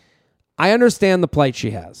 I understand the plight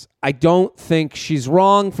she has. I don't think she's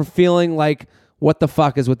wrong for feeling like, what the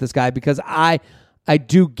fuck is with this guy? Because I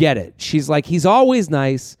do get it. She's like, he's always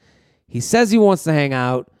nice. He says he wants to hang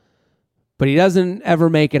out, but he doesn't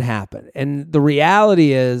ever make it happen. And the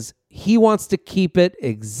reality is he wants to keep it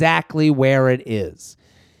exactly where it is.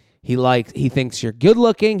 He thinks you're good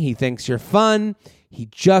looking. He thinks you're fun. He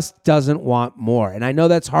just doesn't want more. And I know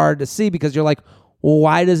that's hard to see because you're like, well,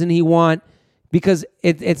 why doesn't he want? Because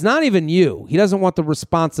it's not even you. He doesn't want the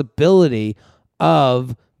responsibility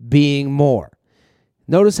of being more.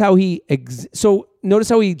 Notice how he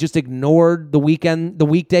just ignored the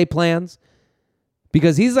weekday plans,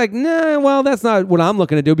 because he's like, nah, well, that's not what I'm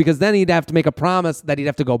looking to do, because then he'd have to make a promise that he'd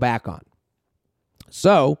have to go back on.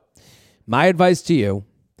 So my advice to you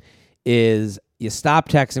is you stop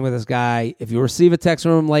texting with this guy. If you receive a text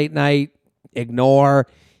from him late night, ignore.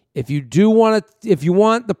 If you want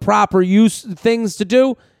the proper things to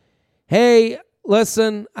do, hey,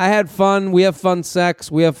 listen, I had fun. We have fun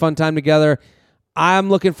sex. We have fun time together. I'm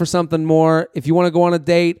looking for something more. If you want to go on a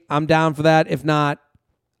date, I'm down for that. If not,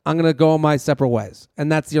 I'm going to go my separate ways.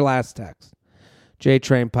 And that's your last text.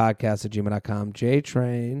 jtrainpodcast@gmail.com.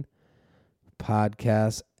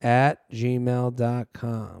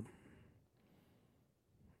 jtrainpodcast@gmail.com.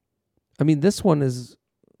 I mean, this one is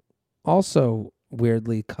also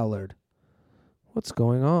weirdly colored. What's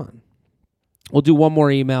going on? We'll do one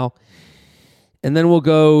more email, and then we'll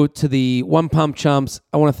go to the One Pump Chumps.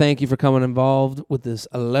 I want to thank you for coming involved with this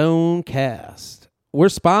Alone Cast. We're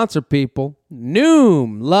sponsored, people.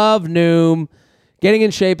 Noom. Love Noom. Getting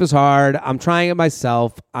in shape is hard. I'm trying it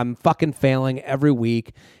myself. I'm fucking failing every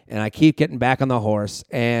week, and I keep getting back on the horse.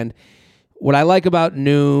 And what I like about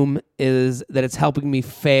Noom is that it's helping me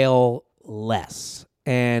fail less.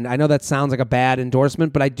 And I know that sounds like a bad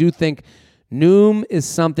endorsement, but I do think Noom is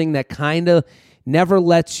something that kind of never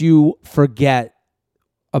lets you forget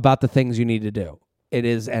about the things you need to do. It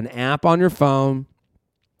is an app on your phone,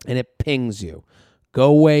 and it pings you.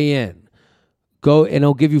 Go weigh in. Go, and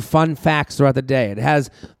it'll give you fun facts throughout the day. It has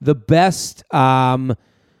the best, the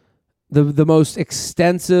most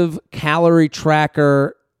extensive calorie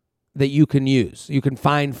tracker that you can use. You can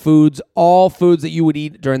find all foods that you would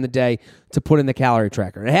eat during the day to put in the calorie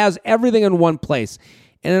tracker. It has everything in one place.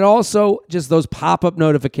 And it also, just those pop-up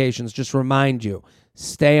notifications just remind you,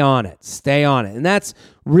 stay on it. And that's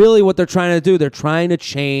really what they're trying to do. They're trying to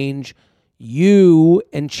change you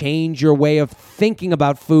and change your way of thinking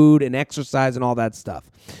about food and exercise and all that stuff.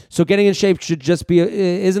 So getting in shape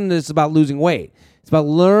isn't just about losing weight. It's about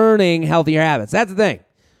learning healthier habits. That's the thing.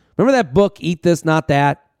 Remember that book, Eat This, Not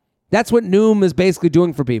That? That's what Noom is basically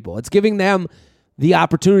doing for people. It's giving them the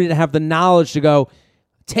opportunity to have the knowledge to go,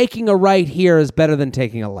 taking a right here is better than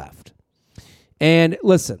taking a left. And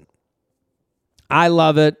listen, I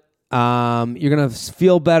love it. You're going to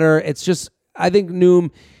feel better. It's just, I think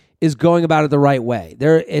Noom is going about it the right way.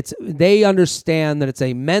 They understand that it's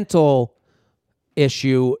a mental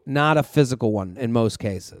issue, not a physical one in most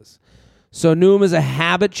cases. So Noom is a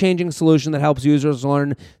habit-changing solution that helps users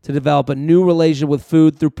learn to develop a new relationship with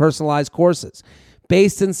food through personalized courses.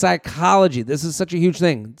 Based in psychology, this is such a huge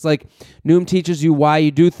thing. It's like Noom teaches you why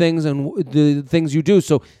you do things and the things you do.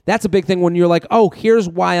 So that's a big thing when you're like, oh, here's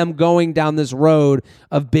why I'm going down this road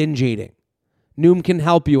of binge eating. Noom can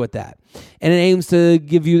help you with that. And it aims to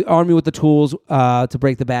arm you with the tools to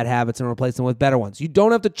break the bad habits and replace them with better ones. You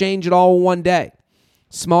don't have to change it all in one day.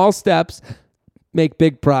 Small steps make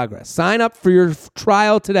big progress. Sign up for your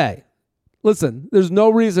trial today. Listen, there's no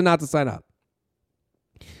reason not to sign up.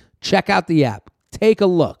 Check out the app. Take a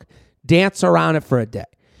look. Dance around it for a day.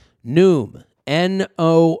 Noom,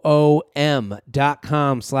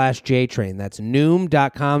 Noom.com/JTrain. That's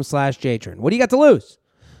Noom.com/JTrain. What do you got to lose?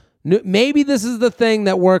 Maybe this is the thing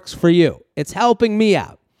that works for you. It's helping me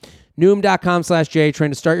out. Noom.com/JTrain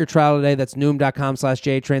to start your trial today. That's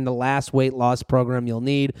Noom.com/JTrain, the last weight loss program you'll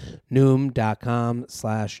need.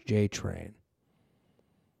 Noom.com/JTrain.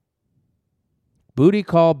 Booty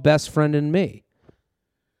call best friend and me.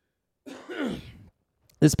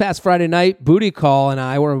 This past Friday night, Booty Call and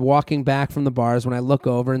I were walking back from the bars when I look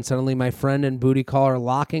over and suddenly my friend and Booty Call are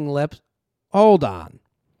locking lips. Hold on.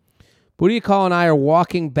 Booty Call and I are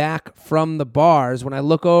walking back from the bars when I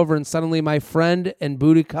look over and suddenly my friend and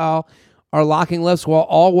Booty Call are locking lips while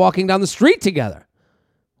all walking down the street together.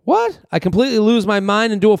 What? I completely lose my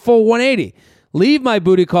mind and do a full 180. Leave my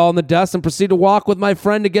Booty Call in the dust and proceed to walk with my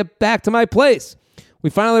friend to get back to my place.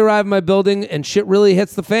 We finally arrive at my building and shit really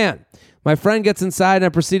hits the fan. My friend gets inside and I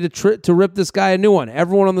proceed to rip this guy a new one.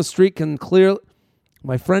 Everyone on the street can clearly...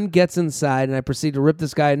 My friend gets inside and I proceed to rip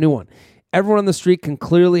this guy a new one. Everyone on the street can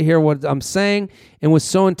clearly hear what I'm saying and was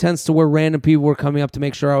so intense to where random people were coming up to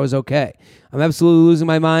make sure I was okay. I'm absolutely losing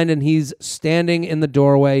my mind and he's standing in the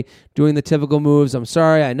doorway doing the typical moves. I'm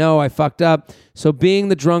sorry, I know, I fucked up. So being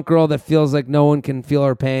the drunk girl that feels like no one can feel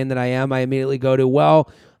her pain that I am, I immediately go to, well,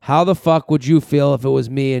 how the fuck would you feel if it was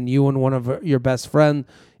me and you and one of your best friends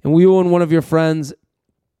and you and one of your friends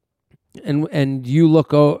and you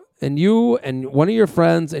look and you and one of your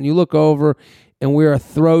friends and you look over and we're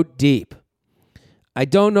throat deep. I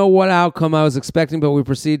don't know what outcome I was expecting, but we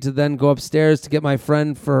proceed to then go upstairs to get my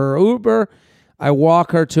friend for her Uber. I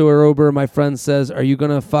walk her to her Uber. My friend says, "Are you going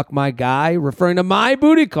to fuck my guy?" Referring to my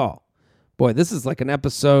Booty Call. Boy, this is like an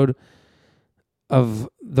episode of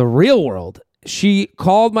The Real World. She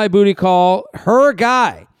called my Booty Call her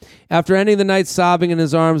guy. After ending the night sobbing in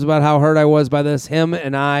his arms about how hurt I was by this, him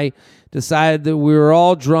and I decided that we were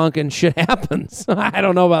all drunk and shit happens. I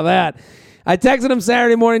don't know about that. I texted him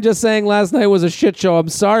Saturday morning just saying last night was a shit show. I'm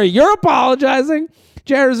sorry. You're apologizing?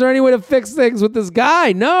 Jared, is there any way to fix things with this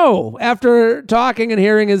guy? No. After talking and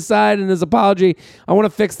hearing his side and his apology, I want to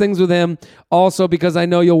fix things with him. Also, because I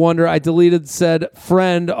know you'll wonder, I deleted said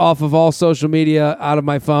friend off of all social media out of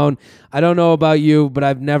my phone. I don't know about you, but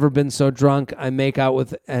I've never been so drunk. I make out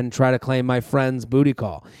with and try to claim my friend's Booty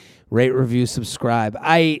Call. Rate, review, subscribe.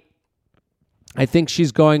 I think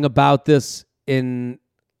she's going about this in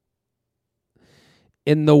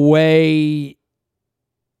the way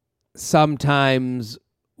sometimes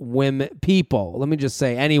people, let me just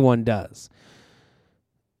say anyone does.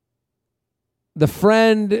 The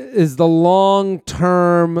friend is the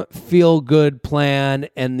long-term feel-good plan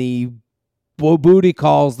and the Booty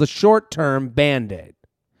Call's the short-term Band-Aid.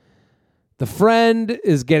 The friend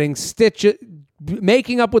is getting stitches.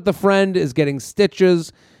 Making up with the friend is getting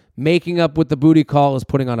stitches. Making up with the Booty Call is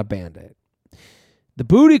putting on a Band-Aid. The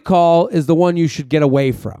Booty Call is the one you should get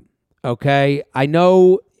away from, okay? I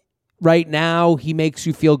know right now he makes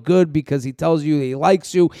you feel good because he tells you he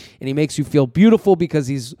likes you, and he makes you feel beautiful because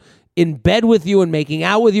he's in bed with you and making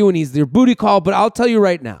out with you, and he's your Booty Call. But I'll tell you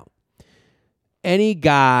right now, any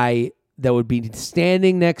guy that would be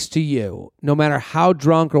standing next to you, no matter how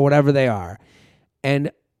drunk or whatever they are, and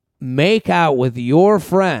make out with your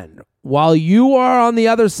friend while you are on the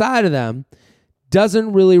other side of them,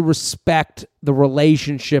 doesn't really respect the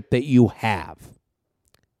relationship that you have.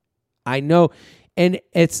 I know. And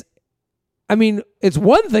it's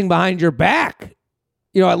one thing behind your back.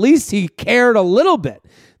 You know, at least he cared a little bit.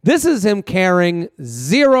 This is him caring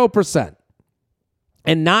 0%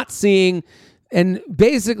 and not seeing and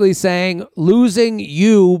basically saying losing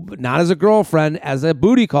you, not as a girlfriend, as a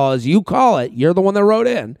Booty Call, as you call it, you're the one that wrote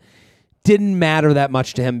in, didn't matter that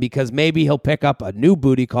much to him because maybe he'll pick up a new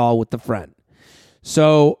Booty Call with the friend.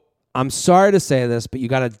 So I'm sorry to say this, but you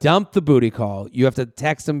got to dump the Booty Call. You have to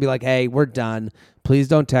text him and be like, hey, we're done. Please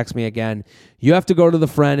don't text me again. You have to go to the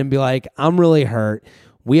friend and be like, I'm really hurt.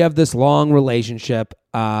 We have this long relationship.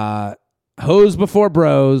 Hoes before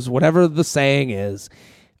bros, whatever the saying is.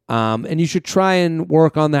 And you should try and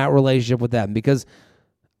work on that relationship with them because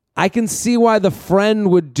I can see why the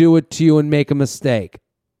friend would do it to you and make a mistake.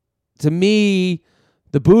 To me,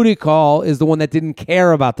 the Booty Call is the one that didn't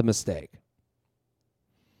care about the mistake.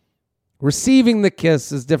 Receiving the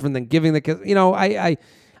kiss is different than giving the kiss. You know, I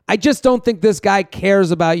just don't think this guy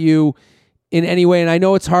cares about you in any way. And I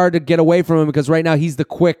know it's hard to get away from him because right now he's the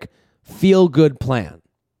quick feel-good plan.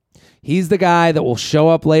 He's the guy that will show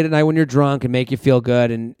up late at night when you're drunk and make you feel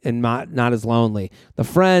good and not as lonely. The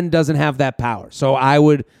friend doesn't have that power. So I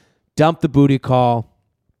would dump the Booty Call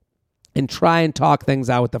and try and talk things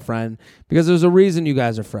out with the friend because there's a reason you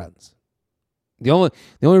guys are friends. The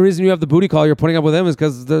only reason you have the Booty Call you're putting up with him is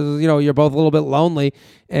because you're both a little bit lonely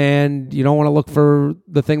and you don't want to look for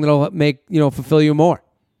the thing that'll make fulfill you more.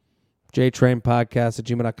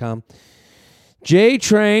 JTrainPodcast@gmail.com.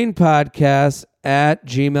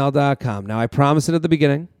 jtrainpodcast@gmail.com. Now, I promised it at the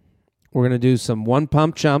beginning. We're going to do some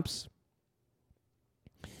one-pump chumps.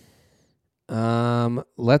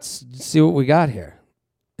 Let's see what we got here.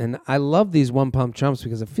 And I love these one-pump chumps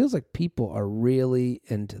because it feels like people are really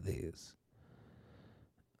into these.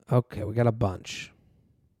 Okay, we got a bunch.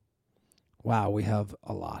 Wow, we have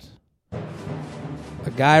a lot.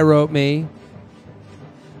 A guy wrote me,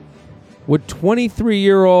 would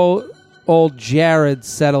 23-year-old Jared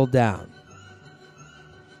settle down?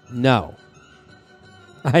 No.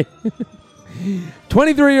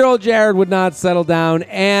 23-year-old Jared would not settle down,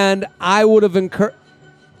 and I would have encouraged...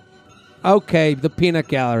 Okay, the peanut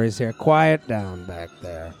gallery's here. Quiet down back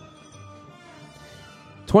there.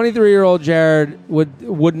 23-year-old Jared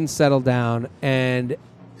wouldn't settle down, and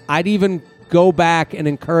I'd even go back and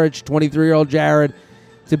encourage 23-year-old Jared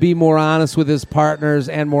to be more honest with his partners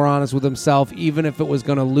and more honest with himself, even if it was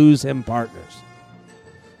going to lose him partners.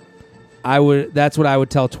 That's what I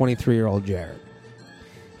would tell 23-year-old Jared.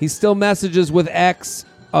 He still messages with ex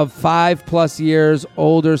of 5+ years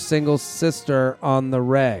older single sister on the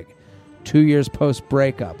reg. 2 years post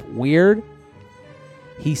breakup. Weird.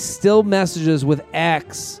 He still messages with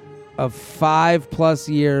ex of 5+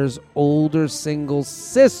 years older single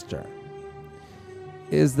sister.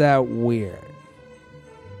 Is that weird?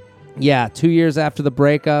 Yeah, 2 years after the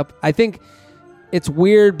breakup. I think it's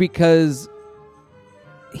weird because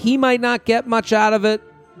he might not get much out of it,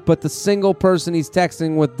 but the single person he's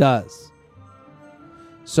texting with does.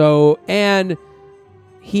 So, and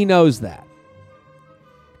he knows that.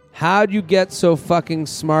 How'd you get so fucking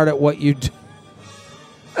smart at what you do?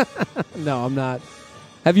 No, I'm not.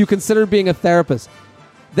 Have you considered being a therapist?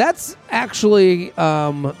 That's actually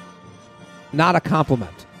not a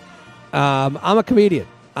compliment. I'm a comedian.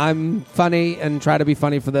 I'm funny and try to be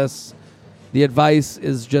funny for this. The advice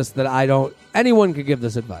is just that anyone could give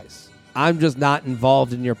this advice. I'm just not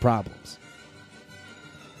involved in your problems.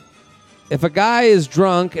 If a guy is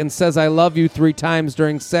drunk and says, I love you 3 times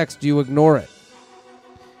during sex, do you ignore it?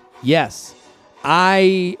 Yes.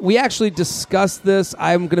 We actually discussed this.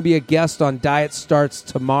 I'm going to be a guest on Diet Starts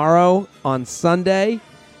tomorrow on Sunday.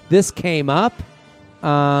 This came up,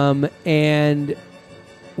 and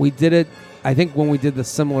we did it, I think, when we did the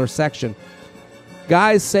similar section.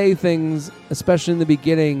 Guys say things, especially in the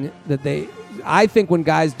beginning, I think when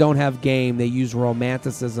guys don't have game, they use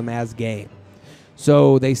romanticism as game.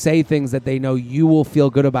 So they say things that they know you will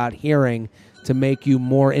feel good about hearing to make you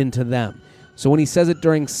more into them. So when he says it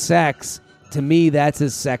during sex, to me, that's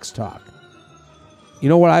his sex talk. You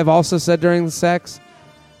know what I've also said during the sex?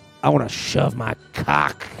 I want to shove my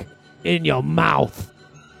cock in your mouth.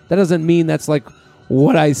 That doesn't mean that's like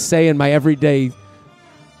what I say in my everyday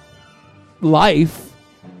life.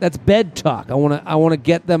 That's bed talk. I want to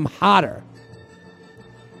get them hotter.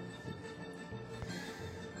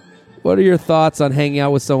 What are your thoughts on hanging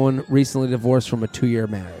out with someone recently divorced from a 2-year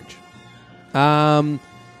marriage?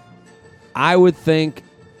 I would think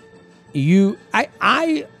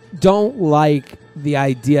I don't like the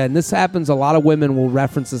idea, and this happens, a lot of women will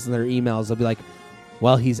reference this in their emails. They'll be like,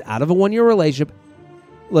 well, he's out of a 1-year relationship.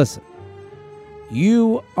 Listen,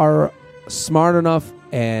 you are smart enough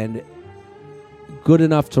and good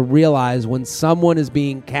enough to realize when someone is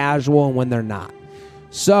being casual and when they're not.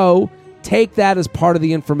 So take that as part of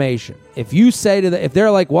the information. If you say if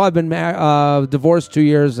they're like, well, I've been divorced 2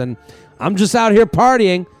 years and I'm just out here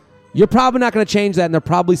partying, you're probably not going to change that, and they're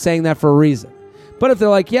probably saying that for a reason. But if they're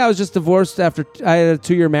like, yeah, I was just divorced after I had a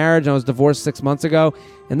 2-year marriage, and I was divorced 6 months ago,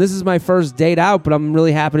 and this is my first date out, but I'm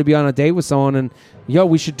really happy to be on a date with someone, and,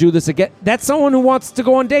 we should do this again. That's someone who wants to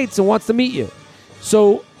go on dates and wants to meet you.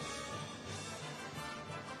 So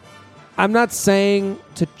I'm not saying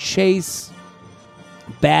to chase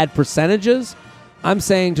bad percentages. I'm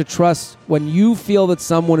saying to trust when you feel that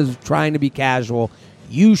someone is trying to be casual,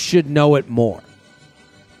 you should know it more.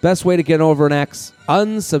 Best way to get over an ex,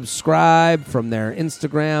 unsubscribe from their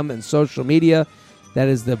Instagram and social media. That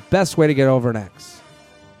is the best way to get over an ex.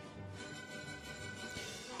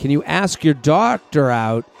 Can you ask your doctor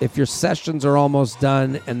out if your sessions are almost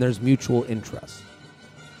done and there's mutual interest?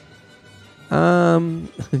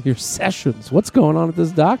 Your sessions. What's going on with this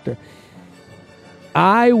doctor?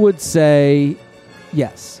 I would say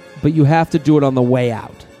yes, but you have to do it on the way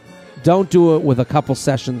out. Don't do it with a couple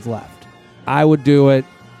sessions left. I would do it.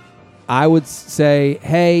 I would say,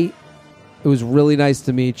 hey, it was really nice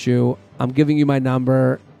to meet you. I'm giving you my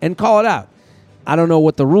number, and call it out. I don't know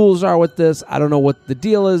what the rules are with this. I don't know what the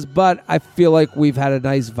deal is, but I feel like we've had a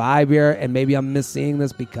nice vibe here, and maybe I'm misseeing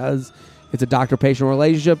this because it's a doctor-patient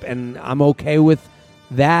relationship, and I'm okay with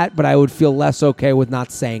that, but I would feel less okay with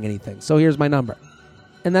not saying anything. So here's my number.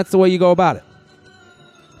 And that's the way you go about it.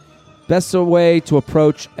 Best way to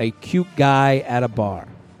approach a cute guy at a bar.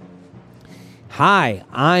 Hi,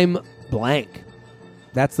 I'm blank.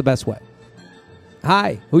 That's the best way.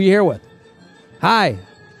 Hi, who you here with? Hi.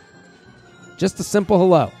 Just a simple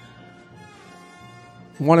hello.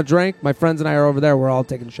 Want a drink? My friends and I are over there. We're all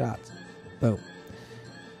taking shots. Boom.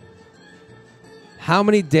 How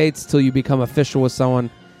many dates till you become official with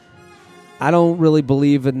someone? I don't really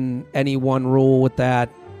believe in any one rule with that.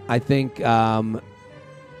 I think that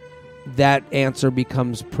answer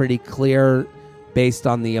becomes pretty clear based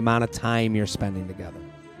on the amount of time you're spending together.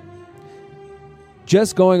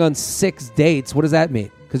 Just going on 6 dates, what does that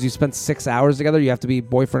mean? Because you spent 6 hours together, you have to be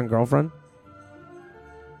boyfriend and girlfriend?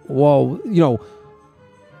 Well,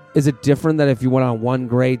 is it different that if you went on one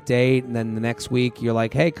great date and then the next week you're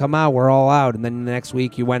like, hey, come out, we're all out. And then the next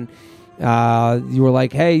week you went, you were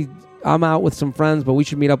like, hey, I'm out with some friends, but we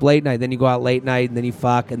should meet up late night. Then you go out late night and then you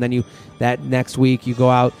fuck. And then that next week you go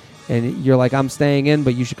out and you're like, I'm staying in,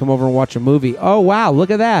 but you should come over and watch a movie. Oh, wow, look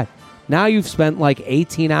at that. Now you've spent like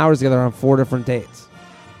 18 hours together on 4 different dates.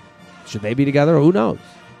 Should they be together? Who knows?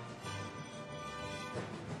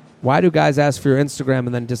 Why do guys ask for your Instagram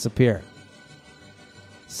and then disappear?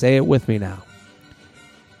 Say it with me now.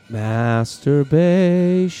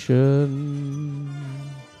 Masturbation.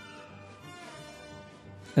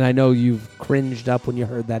 And I know you've cringed up when you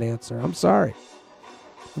heard that answer. I'm sorry.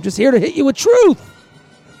 I'm just here to hit you with truth.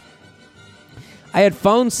 I had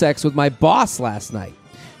phone sex with my boss last night.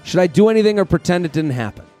 Should I do anything or pretend it didn't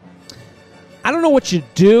happen? I don't know what you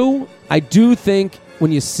do. I do think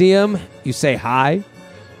when you see him, you say hi.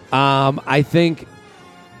 I think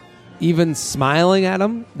even smiling at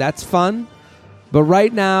him, that's fun. But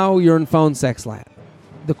right now, you're in phone sex land.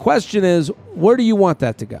 The question is, where do you want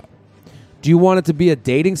that to go? Do you want it to be a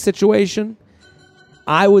dating situation?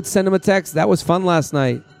 I would send him a text. That was fun last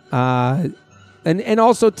night. And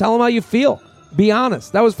also tell him how you feel. Be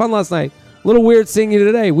honest. That was fun last night. A little weird seeing you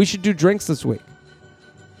today. We should do drinks this week.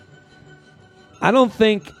 I don't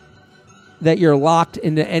think that you're locked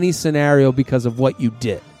into any scenario because of what you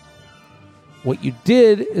did. What you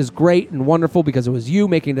did is great and wonderful because it was you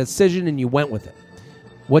making a decision and you went with it.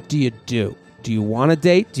 What do you do? Do you want a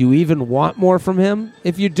date? Do you even want more from him?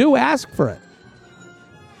 If you do, ask for it.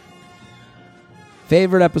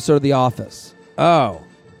 Favorite episode of The Office? Oh.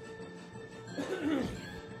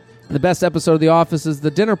 The best episode of The Office is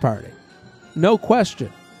the dinner party. No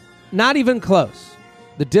question. Not even close.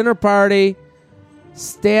 The dinner party,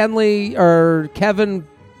 Stanley or Kevin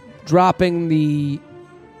dropping the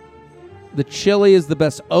chili is the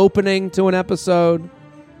best opening to an episode.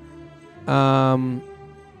 I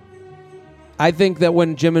think that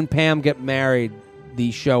when Jim and Pam get married,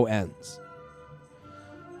 the show ends.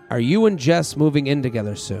 Are you and Jess moving in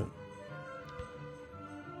together soon?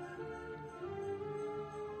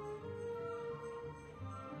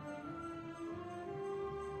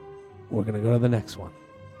 We're going to go to the next one.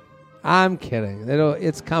 I'm kidding.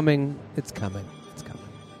 It's coming. It's coming. It's coming.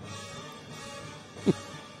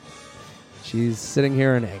 She's sitting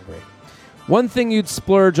here and angry. One thing you'd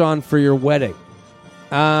splurge on for your wedding.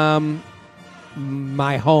 My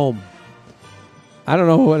home. I don't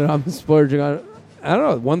know what I'm splurging on. I don't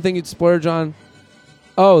know. One thing you'd splurge on.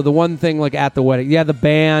 Oh, the one thing like at the wedding. Yeah, the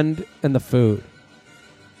band and the food.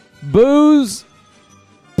 Booze.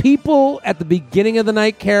 People at the beginning of the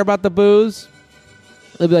night care about the booze.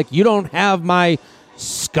 They'll be like, you don't have my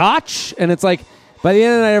scotch? And it's like, by the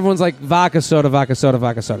end of the night, everyone's like, vodka soda, vodka soda,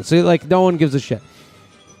 vodka soda. So like, no one gives a shit.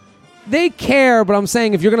 They care, but I'm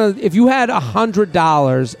saying if you had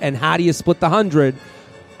 $100 and how do you split the 100,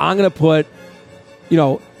 I'm gonna put,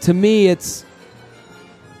 to me it's,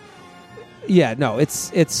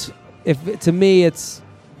 to me it's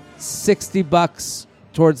 $60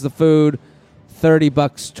 towards the food,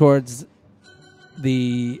 $30 towards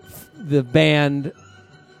the band,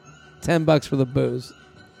 $10 for the booze.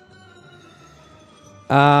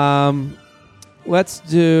 Let's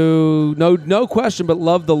do no question, but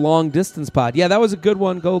love the long distance pod. Yeah, that was a good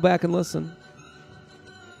one. Go back and listen.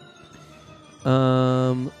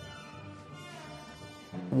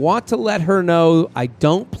 Want to let her know I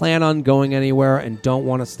don't plan on going anywhere and don't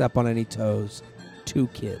want to step on any toes. 2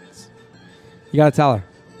 kids. You got to tell her.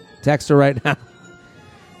 Text her right now.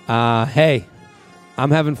 Hey, I'm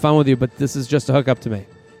having fun with you, but this is just a hookup to me.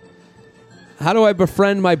 How do I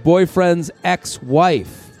befriend my boyfriend's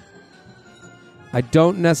ex-wife? I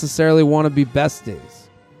don't necessarily want to be besties.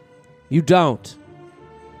 You don't.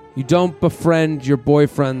 You don't befriend your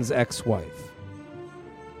boyfriend's ex-wife.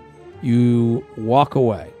 You walk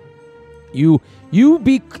away. You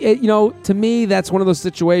be, to me, that's one of those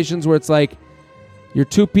situations where it's like you're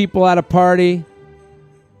two people at a party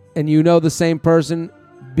and you know the same person.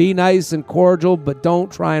 Be nice and cordial, but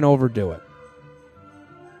don't try and overdo it.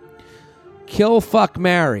 Kill, fuck,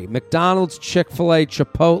 marry. McDonald's, Chick-fil-A,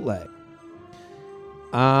 Chipotle.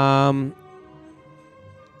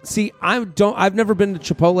 See, I've never been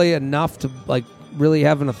to Chipotle enough to like really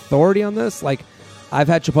have an authority on this. Like, I've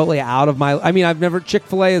had Chipotle out of my...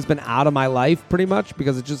 Chick-fil-A has been out of my life pretty much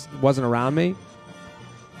because it just wasn't around me.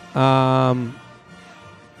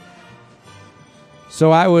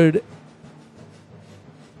 So I would...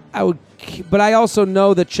 But I also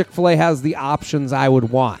know that Chick-fil-A has the options I would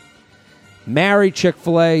want. Marry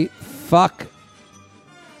Chick-fil-A, fuck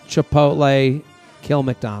Chipotle, kill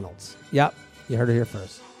McDonald's. Yep, you heard it here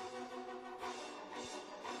first.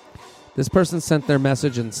 This person sent their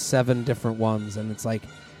message in 7 different ones, and it's like,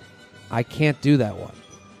 I can't do that one.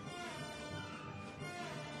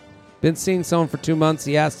 Been seeing someone for 2 months.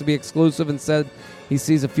 He asked to be exclusive and said he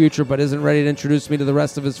sees a future but isn't ready to introduce me to the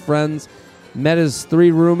rest of his friends. Met his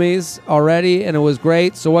 3 roomies already, and it was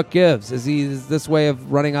great. So what gives? Is this way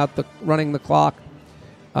of running the clock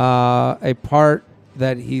a part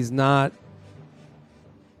that he's not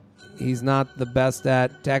the best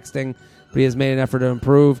at texting, but he has made an effort to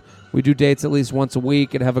improve. We do dates at least once a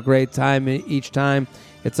week and have a great time each time.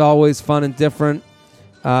 It's always fun and different.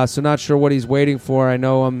 So not sure what he's waiting for. I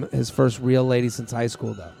know I'm his first real lady since high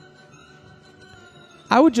school, though.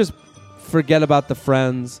 I would just forget about the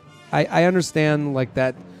friends. I understand like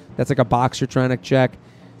that. That's like a box you're trying to check,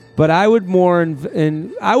 but I would more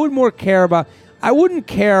care about. I wouldn't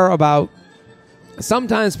care about.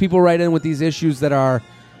 Sometimes people write in with these issues that are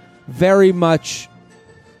very much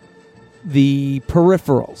the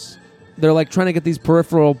peripherals. They're like trying to get these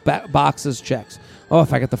peripheral boxes checked. Oh,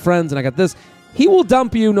 if I got the friends and I got this, he will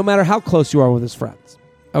dump you no matter how close you are with his friends.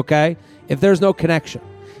 Okay, if there's no connection,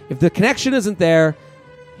 if the connection isn't there,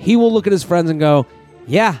 he will look at his friends and go,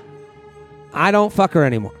 "Yeah, I don't fuck her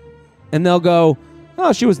anymore." And they'll go,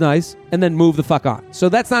 "Oh, she was nice," and then move the fuck on. So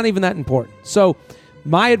that's not even that important. So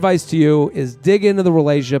my advice to you is dig into the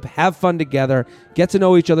relationship, have fun together, get to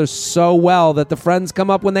know each other so well that the friends come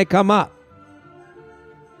up when they come up.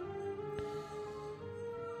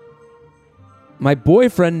 My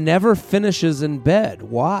boyfriend never finishes in bed.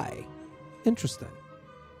 Why? Interesting.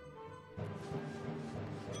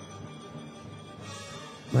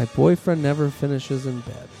 My boyfriend never finishes in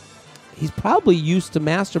bed. He's probably used to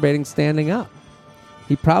masturbating standing up.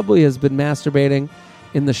 He probably has been masturbating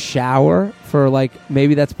in the shower for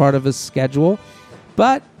maybe that's part of his schedule.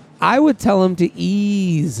 But I would tell him to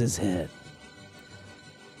ease his head.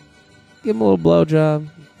 Give him a little blowjob.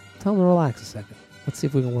 Tell him to relax a second. Let's see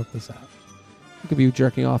if we can work this out. You could be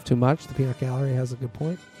jerking off too much. The peanut gallery has a good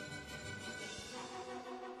point.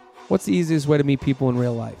 What's the easiest way to meet people in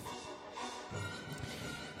real life?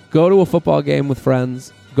 Go to a football game with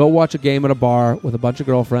friends. Go watch a game at a bar with a bunch of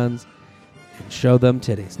girlfriends and show them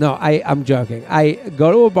titties. No, I'm joking. I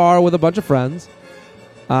go to a bar with a bunch of friends,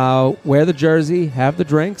 wear the jersey, have the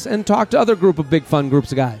drinks, and talk to other big fun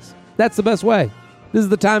groups of guys. That's the best way. This is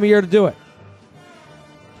the time of year to do it.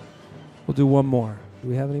 We'll do one more. Do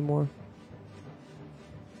we have any more?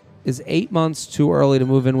 Is 8 months too early to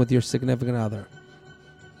move in with your significant other?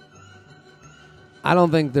 I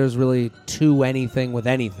don't think there's really anything with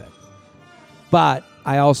anything. But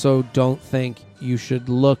I also don't think you should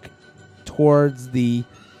look towards the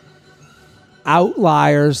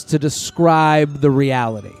outliers to describe the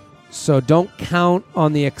reality. So don't count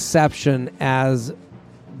on the exception as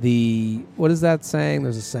the... What is that saying?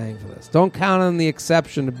 There's a saying for this. Don't count on the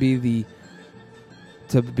exception to be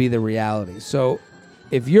the reality. So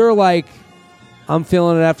if you're like, I'm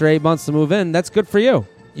feeling it after 8 months to move in, that's good for you.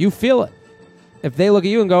 You feel it. If they look at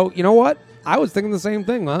you and go, you know what? I was thinking the same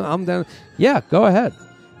thing. I'm down. Yeah, go ahead.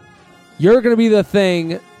 You're going to be the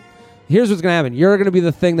thing. Here's what's going to happen. You're going to be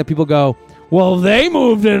the thing that people go, well, they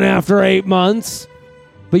moved in after 8 months.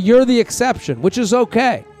 But you're the exception, which is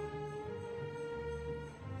okay.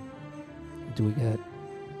 Do we get...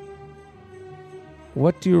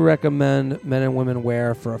 What do you recommend men and women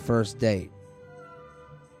wear for a first date?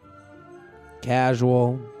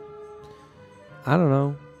 Casual. I don't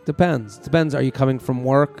know. Depends. Are you coming from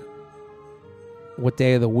work? What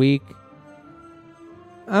day of the week?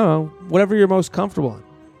 I don't know. Whatever you're most comfortable in.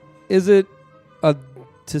 Is it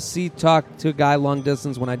talk to a guy long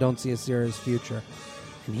distance when I don't see a serious future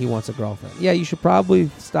and he wants a girlfriend? Yeah, you should probably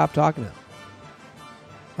stop talking to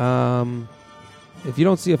him. If you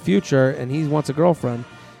don't see a future and he wants a girlfriend,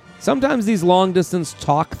 sometimes these long distance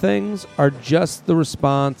talk things are just the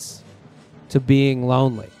response to being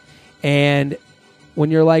lonely. And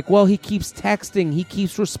when you're like, well, he keeps texting, he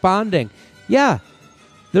keeps responding. Yeah,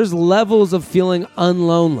 there's levels of feeling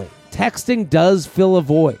unlonely. Texting does fill a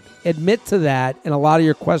void. Admit to that, and a lot of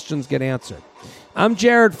your questions get answered. I'm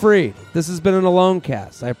Jared Freed. This has been an Alone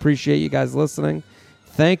Cast. I appreciate you guys listening.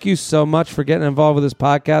 Thank you so much for getting involved with this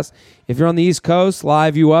podcast. If you're on the East Coast,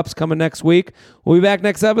 Live U Up's coming next week. We'll be back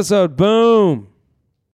next episode. Boom.